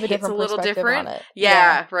 it just hits a little different.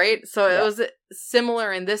 Yeah, right? So it was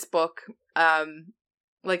similar in this book,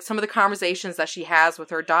 like, some of the conversations that she has with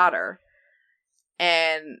her daughter.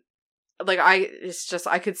 And, like, I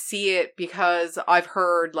could see it because I've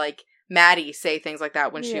heard, like, Maddie say things like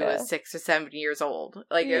that when she was 6 or 7 years old.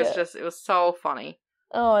 Like, it was so funny.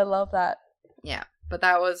 Oh, I love that. Yeah, but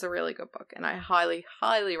that was a really good book, and I highly,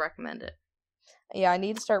 highly recommend it. Yeah, I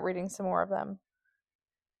need to start reading some more of them.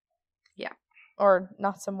 Yeah. Or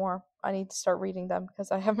not some more. I need to start reading them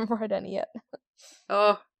because I haven't read any yet.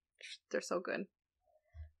 Oh, they're so good.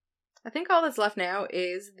 I think all that's left now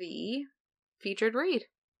is the featured read.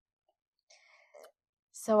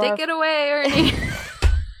 So take it away, Ernie.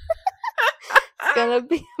 It's gonna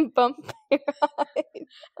be a bumpy ride.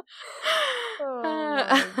 Oh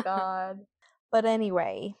my god. But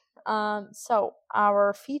anyway, so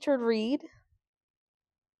our featured read, if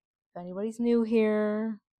anybody's new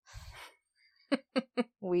here,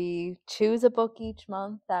 we choose a book each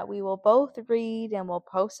month that we will both read, and we'll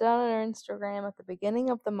post it on our Instagram at the beginning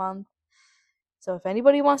of the month. So if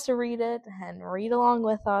anybody wants to read it and read along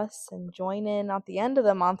with us and join in at the end of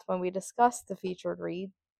the month when we discuss the featured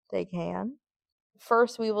read, they can.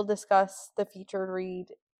 First, we will discuss the featured read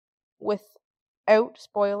without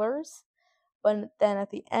spoilers, but then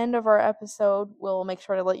at the end of our episode, we'll make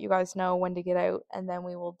sure to let you guys know when to get out, and then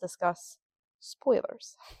we will discuss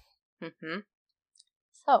spoilers. Mm-hmm.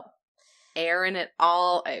 So, airing it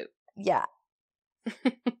all out. Yeah.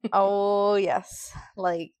 Oh, yes.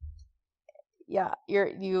 Like, yeah,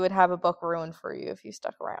 you would have a book ruined for you if you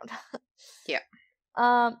stuck around. Yeah.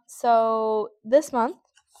 So this month,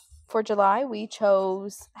 for July, we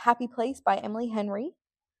chose Happy Place by Emily Henry.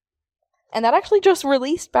 And that actually just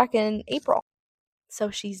released back in April. So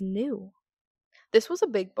she's new. This was a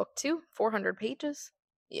big book too, 400 pages.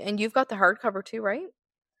 And you've got the hardcover too, right?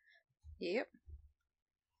 Yep.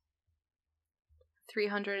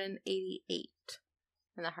 388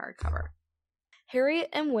 in the hardcover. Harriet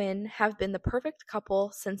and Wynne have been the perfect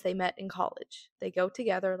couple since they met in college. They go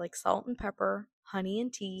together like salt and pepper, honey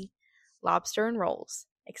and tea, lobster and rolls.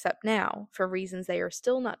 Except now, for reasons they are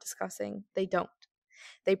still not discussing, they don't.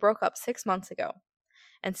 They broke up 6 months ago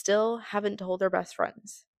and still haven't told their best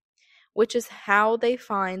friends, which is how they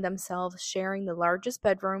find themselves sharing the largest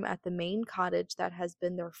bedroom at the main cottage that has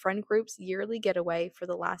been their friend group's yearly getaway for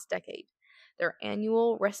the last decade. Their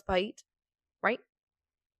annual respite, right?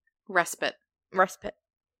 Respite.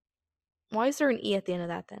 Why is there an E at the end of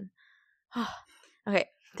that then? Okay,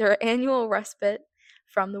 their annual respite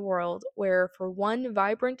from the world, where for one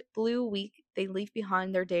vibrant blue week they leave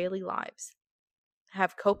behind their daily lives,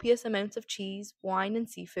 have copious amounts of cheese, wine, and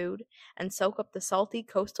seafood, and soak up the salty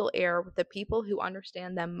coastal air with the people who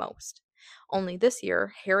understand them most. Only this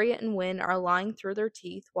year, Harriet and Wynne are lying through their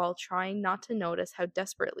teeth while trying not to notice how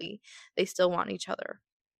desperately they still want each other.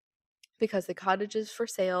 Because the cottage is for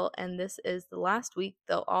sale, and this is the last week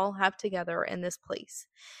they'll all have together in this place.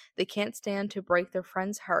 They can't stand to break their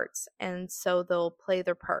friends' hearts, and so they'll play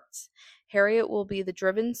their parts. Harriet will be the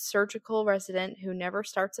driven, surgical resident who never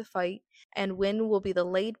starts a fight, and Wynne will be the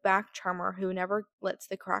laid-back charmer who never lets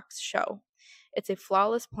the cracks show. It's a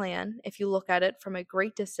flawless plan if you look at it from a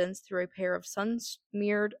great distance through a pair of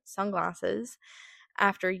sun-smeared sunglasses.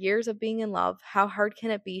 After years of being in love, how hard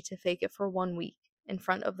can it be to fake it for 1 week in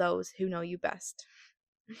front of those who know you best?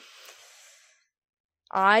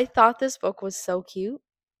 I thought this book was so cute.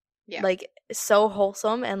 Yeah. Like, so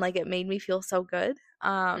wholesome, and like it made me feel so good.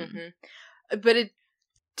 But it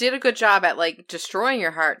did a good job at like destroying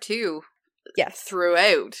your heart too. Yes.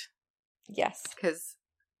 Throughout. Yes. Because,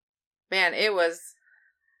 man, it was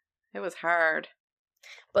hard.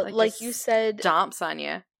 But like you said, dumps on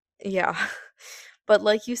you. Yeah. But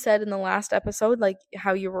like you said in the last episode, like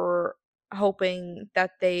how you were hoping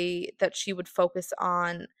that she would focus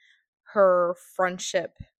on her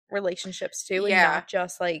friendship relationships too, and not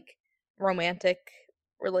just like romantic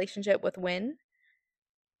relationship with Wynne.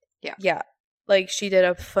 Yeah, like she did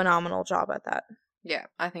a phenomenal job at that. Yeah,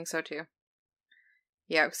 I think so too.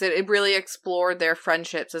 Yeah, because it really explored their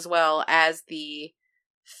friendships as well as the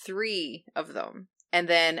 3 of them. And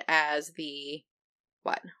then as the,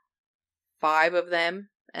 5 of them,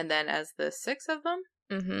 and then as the 6 of them?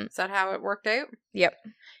 Mm-hmm. Is that how it worked out? Yep.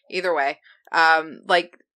 Either way.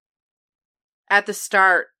 Like, at the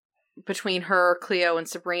start, between her, Cleo, and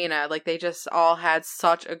Sabrina, like, they just all had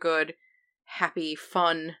such a good, happy,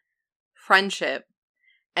 fun friendship.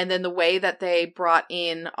 And then the way that they brought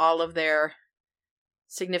in all of their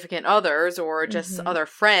significant others, or just other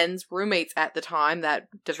friends, roommates at the time, that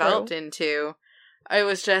developed into, it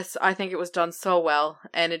was just, I think it was done so well.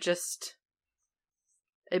 And it just,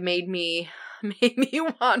 it made me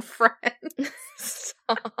want friends.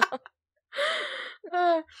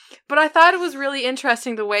 But I thought it was really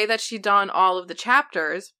interesting the way that she done all of the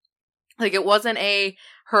chapters. Like, it wasn't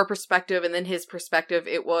her perspective and then his perspective.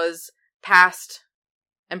 It was past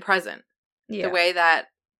and present. Yeah. The way that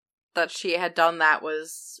she had done that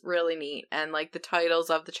was really neat. And, like, the titles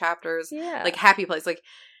of the chapters, like, Happy Place, like,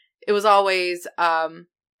 it was always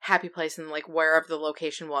Happy Place and, like, wherever the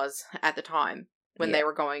location was at the time when they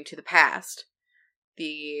were going to the past.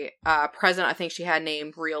 The present, I think she had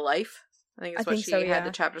named Real Life. I think that's what she had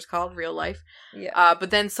the chapters called, Real Life. Yeah. But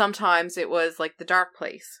then sometimes it was, like, the Dark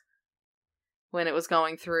Place when it was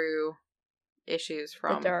going through issues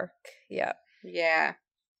from... The dark, yeah. Yeah.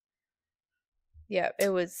 Yeah, it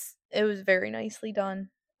was very nicely done.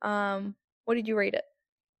 What did you rate it?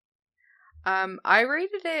 I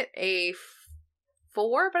rated it a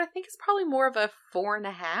 4, but I think it's probably more of a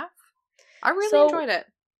 4.5. I really enjoyed it.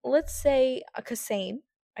 Let's say, because same,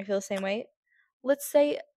 I feel the same way. Let's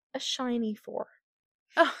say a shiny 4.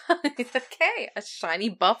 Oh, okay, a shiny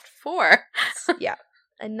buffed 4. Yeah,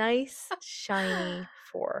 a nice shiny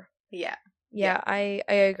 4. Yeah. Yeah, I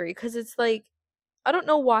agree, because it's like, I don't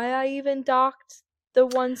know why I even docked the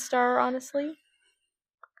 1 star, honestly.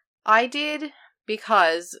 I did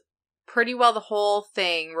because pretty well the whole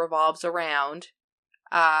thing revolves around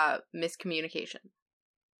miscommunication.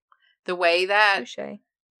 The way that... Touché.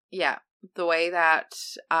 Yeah, the way that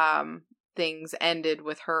things ended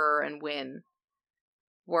with her and Wynn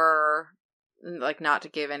were, like, not to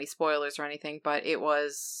give any spoilers or anything, but it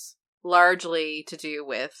was largely to do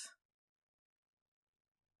with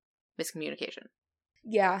miscommunication.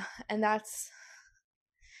 Yeah, and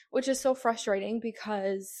which is so frustrating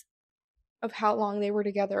because of how long they were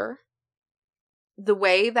together. The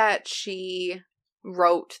way that she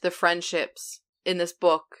wrote the friendships in this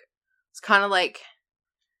book was kind of like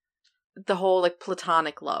the whole, like,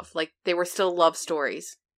 platonic love. Like, they were still love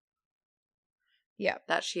stories. Yeah.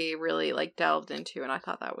 That she really, like, delved into, and I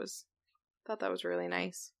thought that was really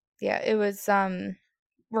nice. Yeah, it was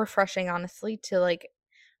refreshing, honestly, to, like,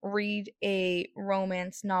 read a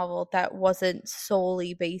romance novel that wasn't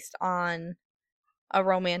solely based on a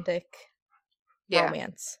romantic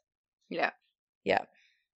romance. Yeah. Yeah.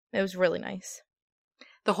 It was really nice.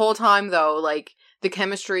 The whole time, though, like, the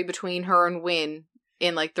chemistry between her and Wynn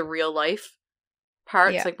in, like, the real life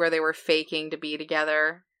parts, like, where they were faking to be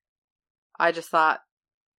together, I just thought,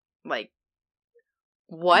 like,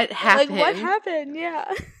 what happened? Like, what happened?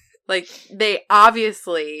 Yeah. Like, they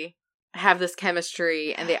obviously have this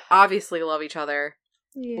chemistry, and they obviously love each other.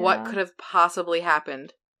 Yeah. What could have possibly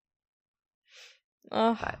happened?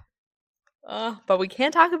 But we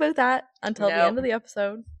can't talk about that until the end of the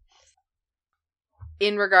episode.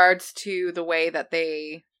 In regards to the way that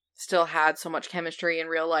they still had so much chemistry in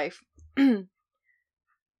real life,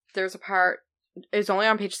 there's a part, it's only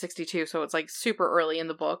on page 62, so it's, like, super early in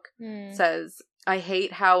the book. It says, I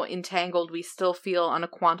hate how entangled we still feel on a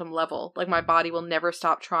quantum level. Like, my body will never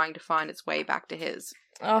stop trying to find its way back to his.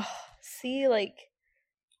 Oh, see, like...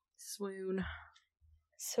 Swoon.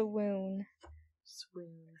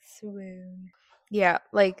 Yeah,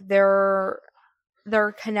 like, their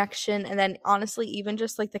connection, and then, honestly, even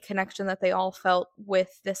just, like, the connection that they all felt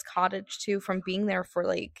with this cottage, too, from being there for,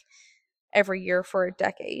 like, every year for a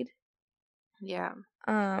decade. Yeah.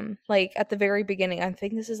 Like, at the very beginning, I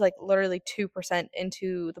think this is, like, literally 2%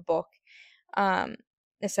 into the book,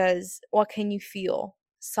 it says, what can you feel?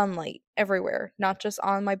 Sunlight everywhere, not just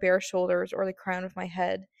on my bare shoulders or the crown of my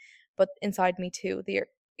head, but inside me too. The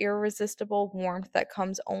irresistible warmth that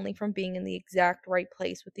comes only from being in the exact right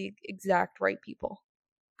place with the exact right people.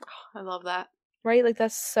 Oh, I love that. Right? Like,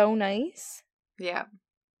 that's so nice. Yeah.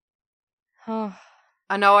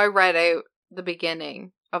 I know I read out the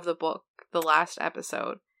beginning of the book, the last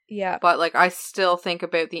episode. Yeah. But, like, I still think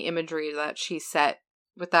about the imagery that she set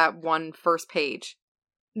with that one first page.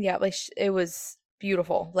 Yeah, like, it was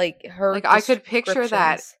beautiful. Like, her, like, I could picture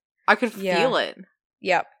that. I could feel it.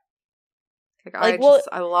 Yep. Like,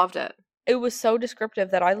 I loved it. It was so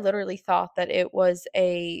descriptive that I literally thought that it was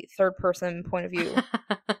a third person point of view.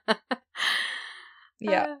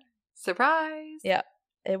 Yeah. Surprise. Yeah.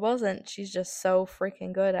 It wasn't. She's just so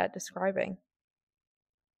freaking good at describing.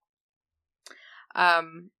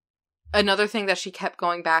 Another thing that she kept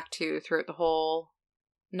going back to throughout the whole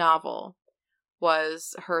novel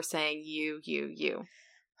was her saying you.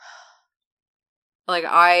 Like,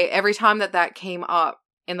 every time that came up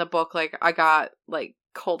in the book, like, I got, like,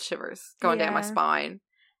 cold shivers going down my spine.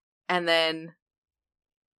 And then,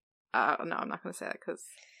 no, I'm not going to say that because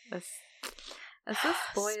that's a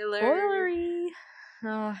spoiler. Spoilery.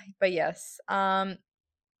 But yes.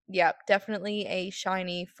 Yeah, definitely a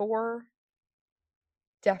shiny 4.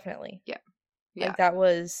 Definitely. Yeah. Like,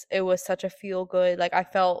 it was such a feel good. Like, I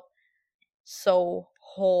felt so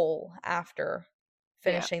whole after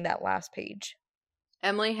finishing that last page.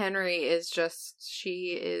 Emily Henry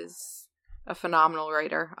she is a phenomenal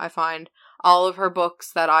writer. I find all of her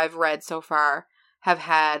books that I've read so far have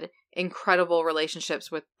had incredible relationships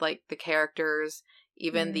with, like, the characters,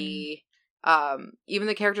 even the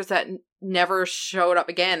characters that never showed up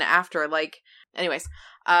again after, like, anyways.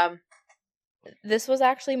 This was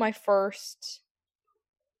actually my first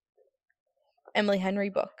Emily Henry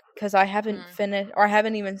book because I haven't finished, or I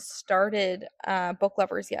haven't even started Book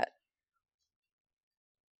Lovers yet.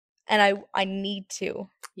 And I need to.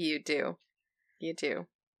 You do.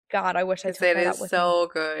 God, I wish I took that up with me. It is so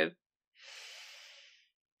good.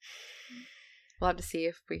 We'll have to see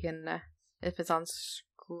if we can, if it's on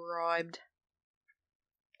Scribd.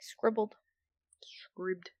 Scribbled.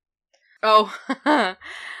 Oh.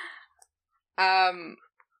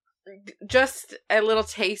 Just a little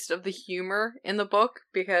taste of the humor in the book,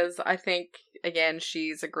 because I think, again,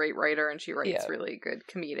 she's a great writer and she writes really good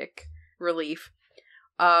comedic relief.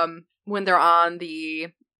 When they're on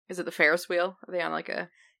is it the Ferris wheel? Are they on, like, a...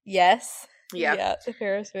 Yes. Yeah, the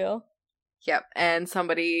Ferris wheel. Yep, and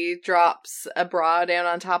somebody drops a bra down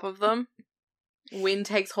on top of them. Wynn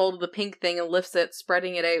takes hold of the pink thing and lifts it,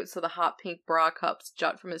 spreading it out so the hot pink bra cups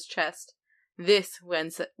jut from his chest. This,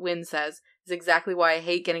 Wynn says, is exactly why I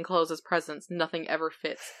hate getting clothes as presents. Nothing ever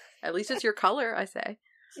fits. At least it's your color, I say.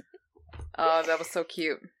 Oh, that was so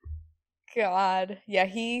cute. God. Yeah,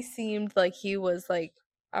 he seemed like he was, like,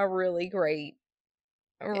 a really great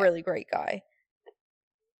guy.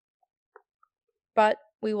 But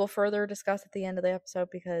we will further discuss at the end of the episode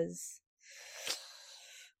because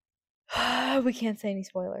we can't say any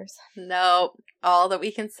spoilers. No, all that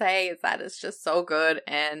we can say is that it's just so good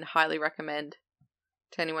and highly recommend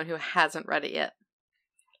to anyone who hasn't read it yet.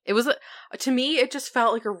 It was, to me, it just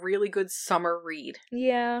felt like a really good summer read.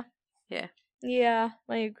 Yeah. Yeah,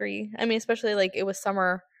 I agree. I mean, especially, like, it was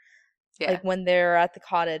summer, like, when they're at the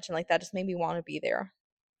cottage, and, like, that just made me want to be there.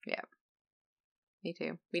 Yeah. Me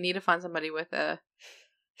too. We need to find somebody with a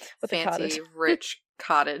fancy, rich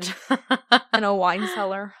cottage. And a wine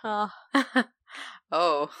cellar.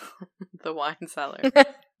 Oh, the wine cellar.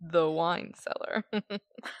 The wine cellar.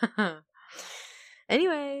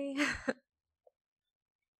 Anyway.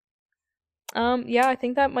 Yeah, I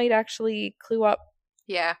think that might actually clue up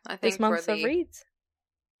I think this month's of reads.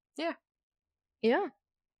 Yeah.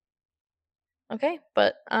 Okay,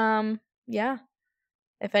 but yeah.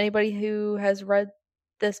 If anybody who has read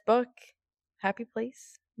this book, happy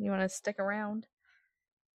place. You want to stick around,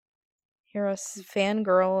 hear us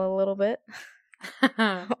fangirl a little bit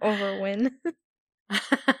over Wynn.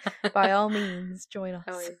 By all means, join us.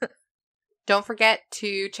 Oh, yeah. Don't forget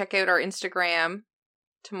to check out our Instagram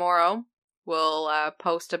tomorrow. We'll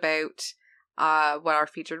post about what our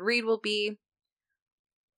featured read will be,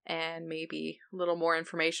 and maybe a little more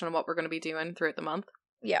information on what we're going to be doing throughout the month.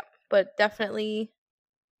 Yeah, but definitely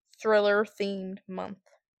thriller themed month.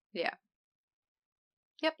 Yeah.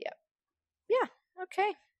 Yep. Yeah.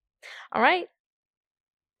 Okay. All right.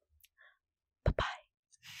 Bye-bye.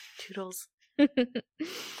 Toodles.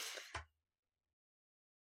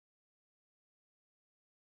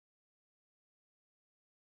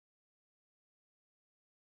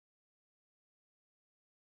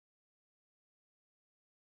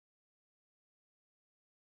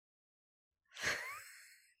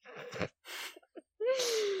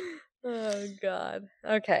 Oh, God.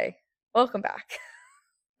 Okay. Welcome back.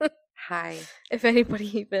 Hi. If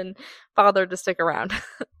anybody even bothered to stick around.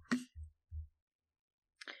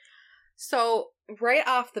 So, right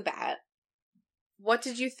off the bat, what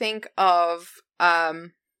did you think of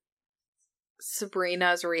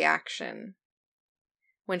Sabrina's reaction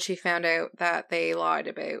when she found out that they lied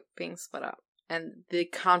about being split up and the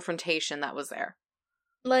confrontation that was there?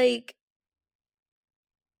 Like,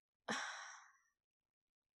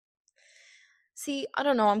 See, I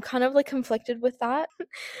don't know. I'm kind of like conflicted with that.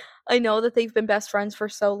 I know that they've been best friends for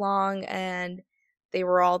so long and they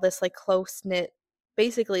were all this like close knit,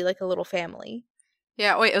 basically like a little family.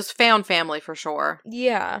 Yeah, wait, it was found family for sure.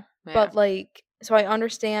 Yeah. Yeah. But like, so I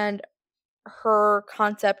understand her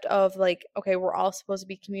concept of like, okay, we're all supposed to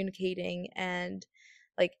be communicating and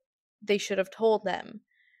like they should have told them.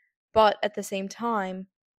 But at the same time,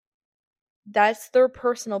 that's their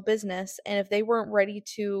personal business, and if they weren't ready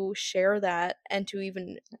to share that and to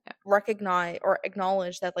even recognize or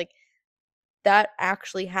acknowledge that like that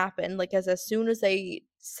actually happened, like as soon as they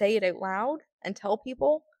say it out loud and tell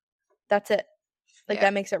people, that's it. Like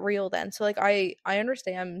that makes it real then. So like I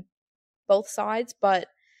understand both sides, but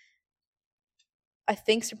I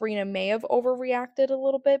think Sabrina may have overreacted a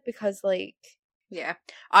little bit because like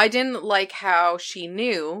I didn't like how she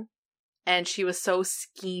knew. And she was so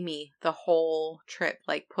schemy the whole trip,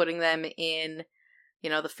 like putting them in,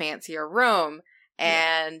 the fancier room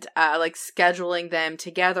and like scheduling them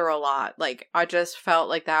together a lot. Like I just felt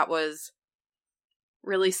like that was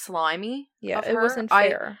really slimy. Yeah, of it her. wasn't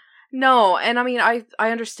fair. No, and I mean I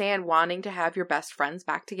understand wanting to have your best friends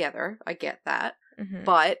back together. I get that. Mm-hmm.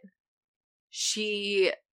 But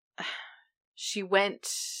she went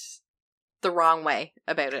the wrong way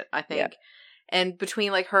about it, I think. Yeah. And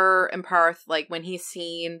between, like, her and Parth, like, when he's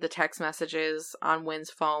seen the text messages on Wynn's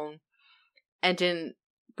phone and didn't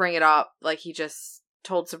bring it up, like, he just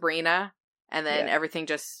told Sabrina, and then everything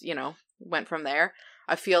just, went from there.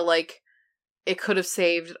 I feel like it could have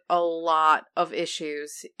saved a lot of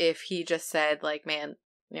issues if he just said, like, man,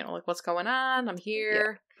 like, what's going on? I'm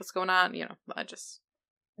here. Yeah. What's going on?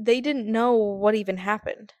 They didn't know what even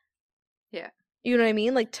happened. Yeah. You know what I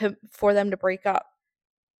mean? Like, for them to break up.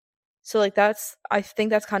 So, like, I think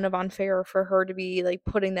that's kind of unfair for her to be, like,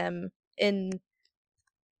 putting them in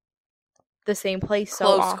the same place so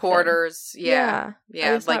often. Close quarters. Yeah.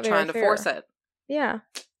 Yeah, like, trying to force it. Yeah.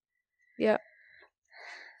 Yeah.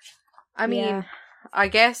 I mean, I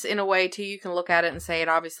guess, in a way, too, you can look at it and say it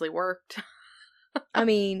obviously worked. I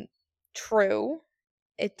mean, true.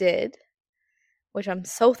 It did. Which I'm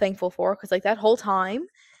so thankful for, because, like, that whole time,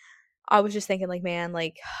 I was just thinking, like, man,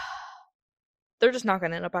 like, they're just not going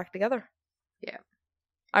to end up back together. Yeah.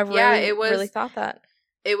 I really thought that.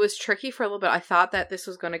 It was tricky for a little bit. I thought that this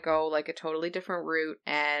was going to go, like, a totally different route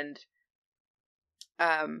and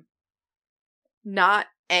not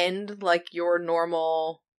end like your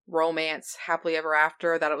normal romance happily ever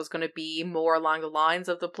after, that it was going to be more along the lines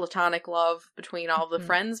of the platonic love between all the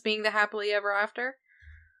friends being the happily ever after.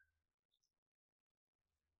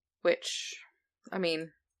 Which, I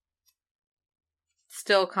mean,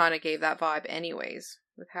 still kind of gave that vibe anyways,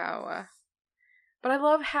 with how, but I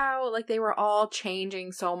love how, like, they were all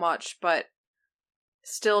changing so much, but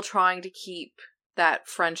still trying to keep that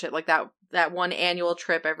friendship, like, that one annual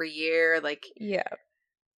trip every year, like,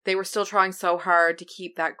 they were still trying so hard to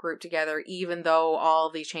keep that group together, even though all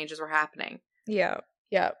of these changes were happening. Yep.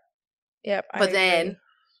 But then,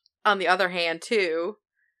 on the other hand, too,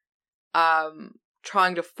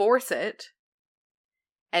 trying to force it,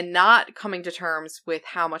 and not coming to terms with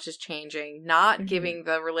how much is changing, not giving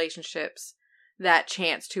the relationships that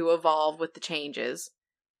chance to evolve with the changes.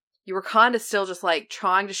 You were kind of still just, like,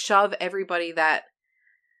 trying to shove everybody that,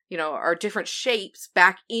 are different shapes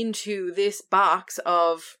back into this box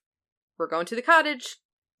of, we're going to the cottage.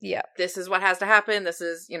 Yeah. This is what has to happen. This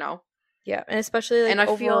is, Yeah, and especially, like,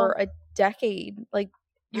 over a decade, like,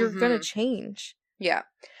 you're gonna change. Yeah.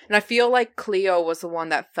 And I feel like Cleo was the one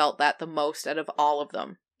that felt that the most out of all of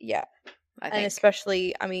them. Yeah. I think. And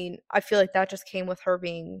especially, I mean, I feel like that just came with her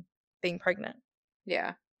being pregnant.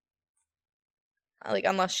 Yeah. Like,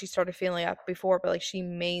 unless she started feeling that before, but, like, she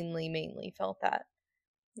mainly felt that.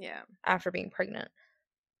 Yeah. After being pregnant.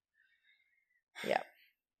 Yeah.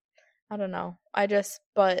 I don't know.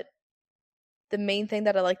 But the main thing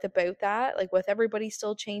that I liked about that, like, with everybody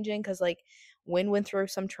still changing, because, like, Wynn went through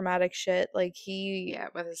some traumatic shit, like,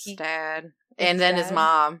 with his dad. And then his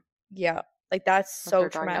mom. Yeah. Like, that's so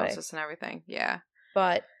traumatic. Diagnosis and everything. Yeah.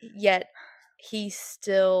 But yet, he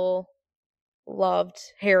still loved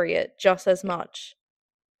Harriet just as much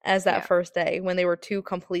as that first day when they were two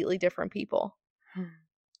completely different people.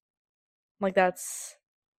 Like, that's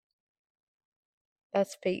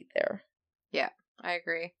fate there. Yeah, I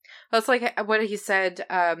agree. That's like what he said,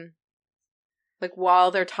 like,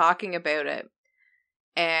 while they're talking about it,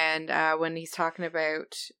 and when he's talking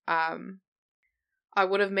about, I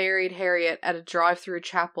would have married Harriet at a drive-through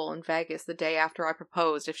chapel in Vegas the day after I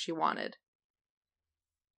proposed if she wanted.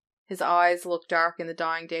 His eyes look dark in the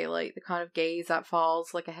dying daylight, the kind of gaze that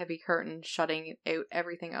falls like a heavy curtain shutting out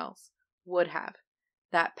everything else. Would have.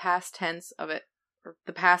 That past tense of it or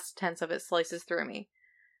the past tense of it slices through me.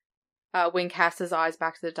 Wing casts his eyes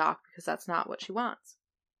back to the dock because that's not what she wants.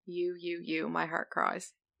 You, my heart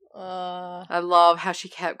cries. I love how she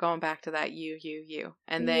kept going back to that you.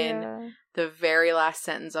 And then the very last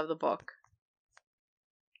sentence of the book.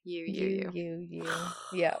 You.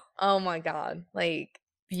 Yeah. Oh my god. Like,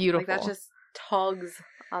 beautiful. Like, that just tugs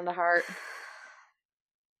on the heart.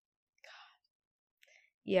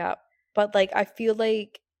 Yeah. But, like, I feel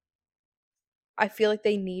like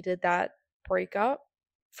they needed that breakup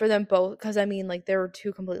for them both, because I mean, like, they were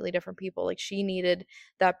two completely different people. Like, she needed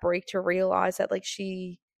that break to realize that, like,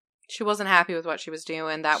 she wasn't happy with what she was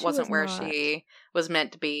doing. That wasn't where she was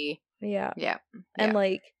meant to be. Yeah. Yeah. And,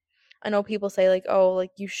 like, I know people say, like, oh,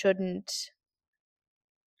 like, you shouldn't,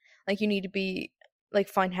 like, you need to be, like,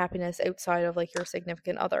 find happiness outside of, like, your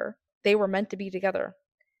significant other. They were meant to be together.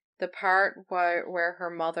 The part where her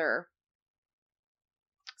mother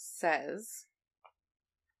says,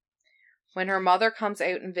 when her mother comes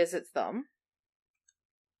out and visits them,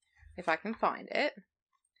 if I can find it,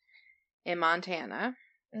 in Montana,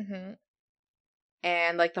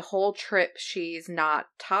 and, like, the whole trip, she's not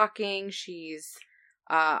talking, she's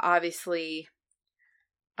obviously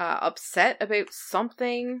upset about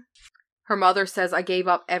something. Her mother says, I gave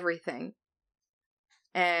up everything.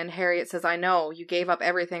 And Harriet says, I know, you gave up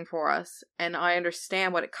everything for us, and I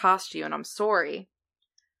understand what it cost you, and I'm sorry.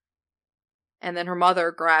 And then her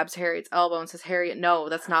mother grabs Harriet's elbow and says, Harriet, no,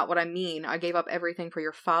 that's not what I mean. I gave up everything for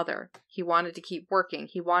your father. He wanted to keep working.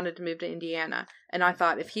 He wanted to move to Indiana. And I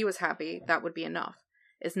thought if he was happy, that would be enough.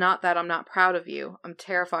 It's not that I'm not proud of you. I'm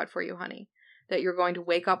terrified for you, honey. That you're going to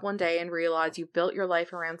wake up one day and realize you built your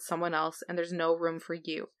life around someone else and there's no room for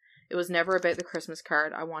you. It was never about the Christmas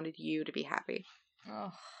card. I wanted you to be happy.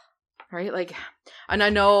 Oh. Right? Like, and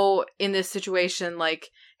I know in this situation,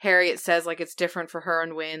 like, Harriet says, like, it's different for her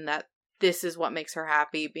and Wynn, that this is what makes her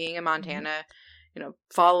happy, being in Montana, you know,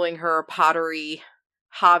 following her pottery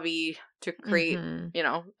hobby to create, you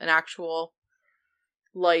know, an actual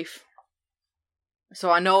life.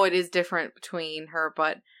 So I know it is different between her,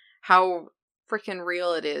 but how freaking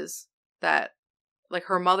real it is that, like,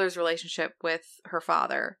 her mother's relationship with her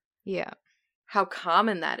father. Yeah. How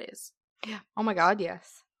common that is. Yeah. Oh my god,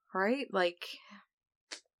 yes. Right? Like,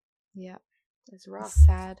 yeah. It's rough. It's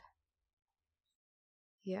sad.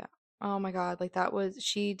 Yeah. Oh my god, like,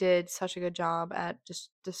 she did such a good job at just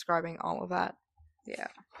describing all of that. Yeah.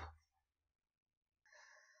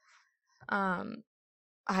 I'm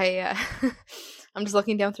just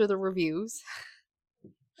looking down through the reviews.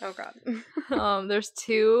 Oh god. There's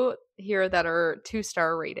two here that are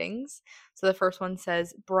 2-star ratings. So the first one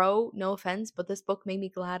says, bro, no offense, but this book made me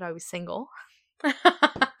glad I was single.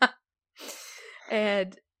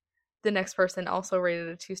 And the next person also rated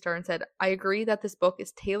a 2-star and said, I agree that this book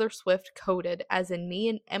is Taylor Swift coded, as in me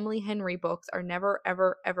and Emily Henry books are never,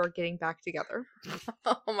 ever, ever getting back together.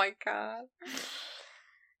 Oh my god.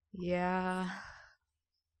 Yeah.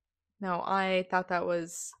 No, I thought it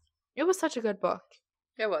was such a good book.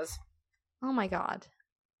 It was. Oh my god.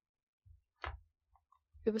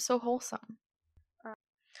 It was so wholesome.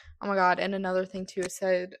 Oh my god, and another thing too, it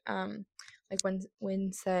said, like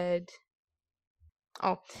when said,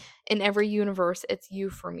 oh, in every universe, it's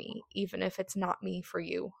you for me, even if it's not me for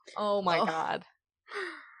you. Oh my god.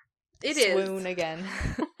 It Swoon is. again.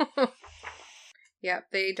 Yeah,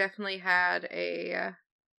 they definitely had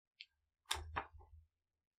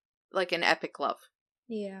like an epic love.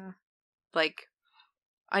 Yeah. Like,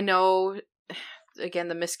 I know, again,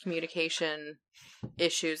 the miscommunication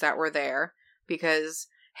issues that were there, because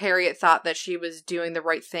Harriet thought that she was doing the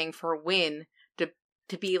right thing for Wynn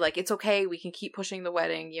to be like, it's okay, we can keep pushing the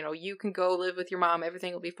wedding, you know, you can go live with your mom,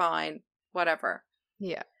 everything will be fine, whatever.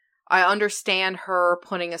 Yeah. I understand her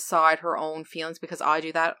putting aside her own feelings, because I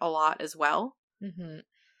do that a lot as well.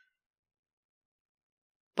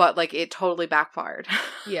 But, like, it totally backfired.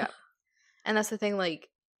 Yeah. And that's the thing, like,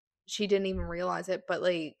 she didn't even realize it, but,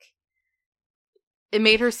 like, it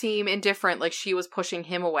made her seem indifferent, like she was pushing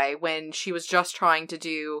him away when she was just trying to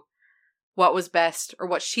do what was best, or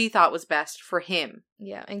what she thought was best for him.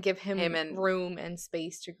 Yeah, and give him room and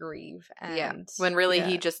space to grieve. And yeah, when really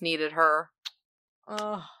he just needed her.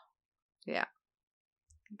 Oh. Yeah.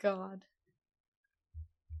 God.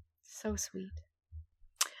 So sweet.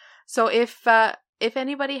 So if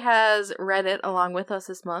anybody has read it along with us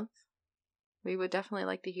this month, we would definitely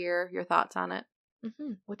like to hear your thoughts on it.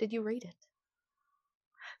 What did you rate it?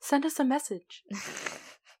 Send us a message.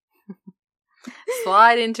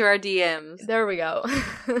 Slide into our DMs. There we go.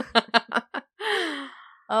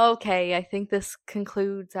 Okay, I think this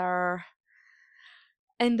concludes our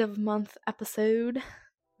end of month episode.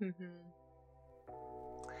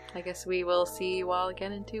 I guess we will see you all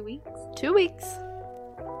again in 2 weeks. 2 weeks.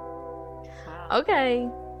 Wow. Okay.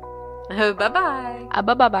 Bye-bye.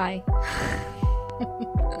 Bye-bye.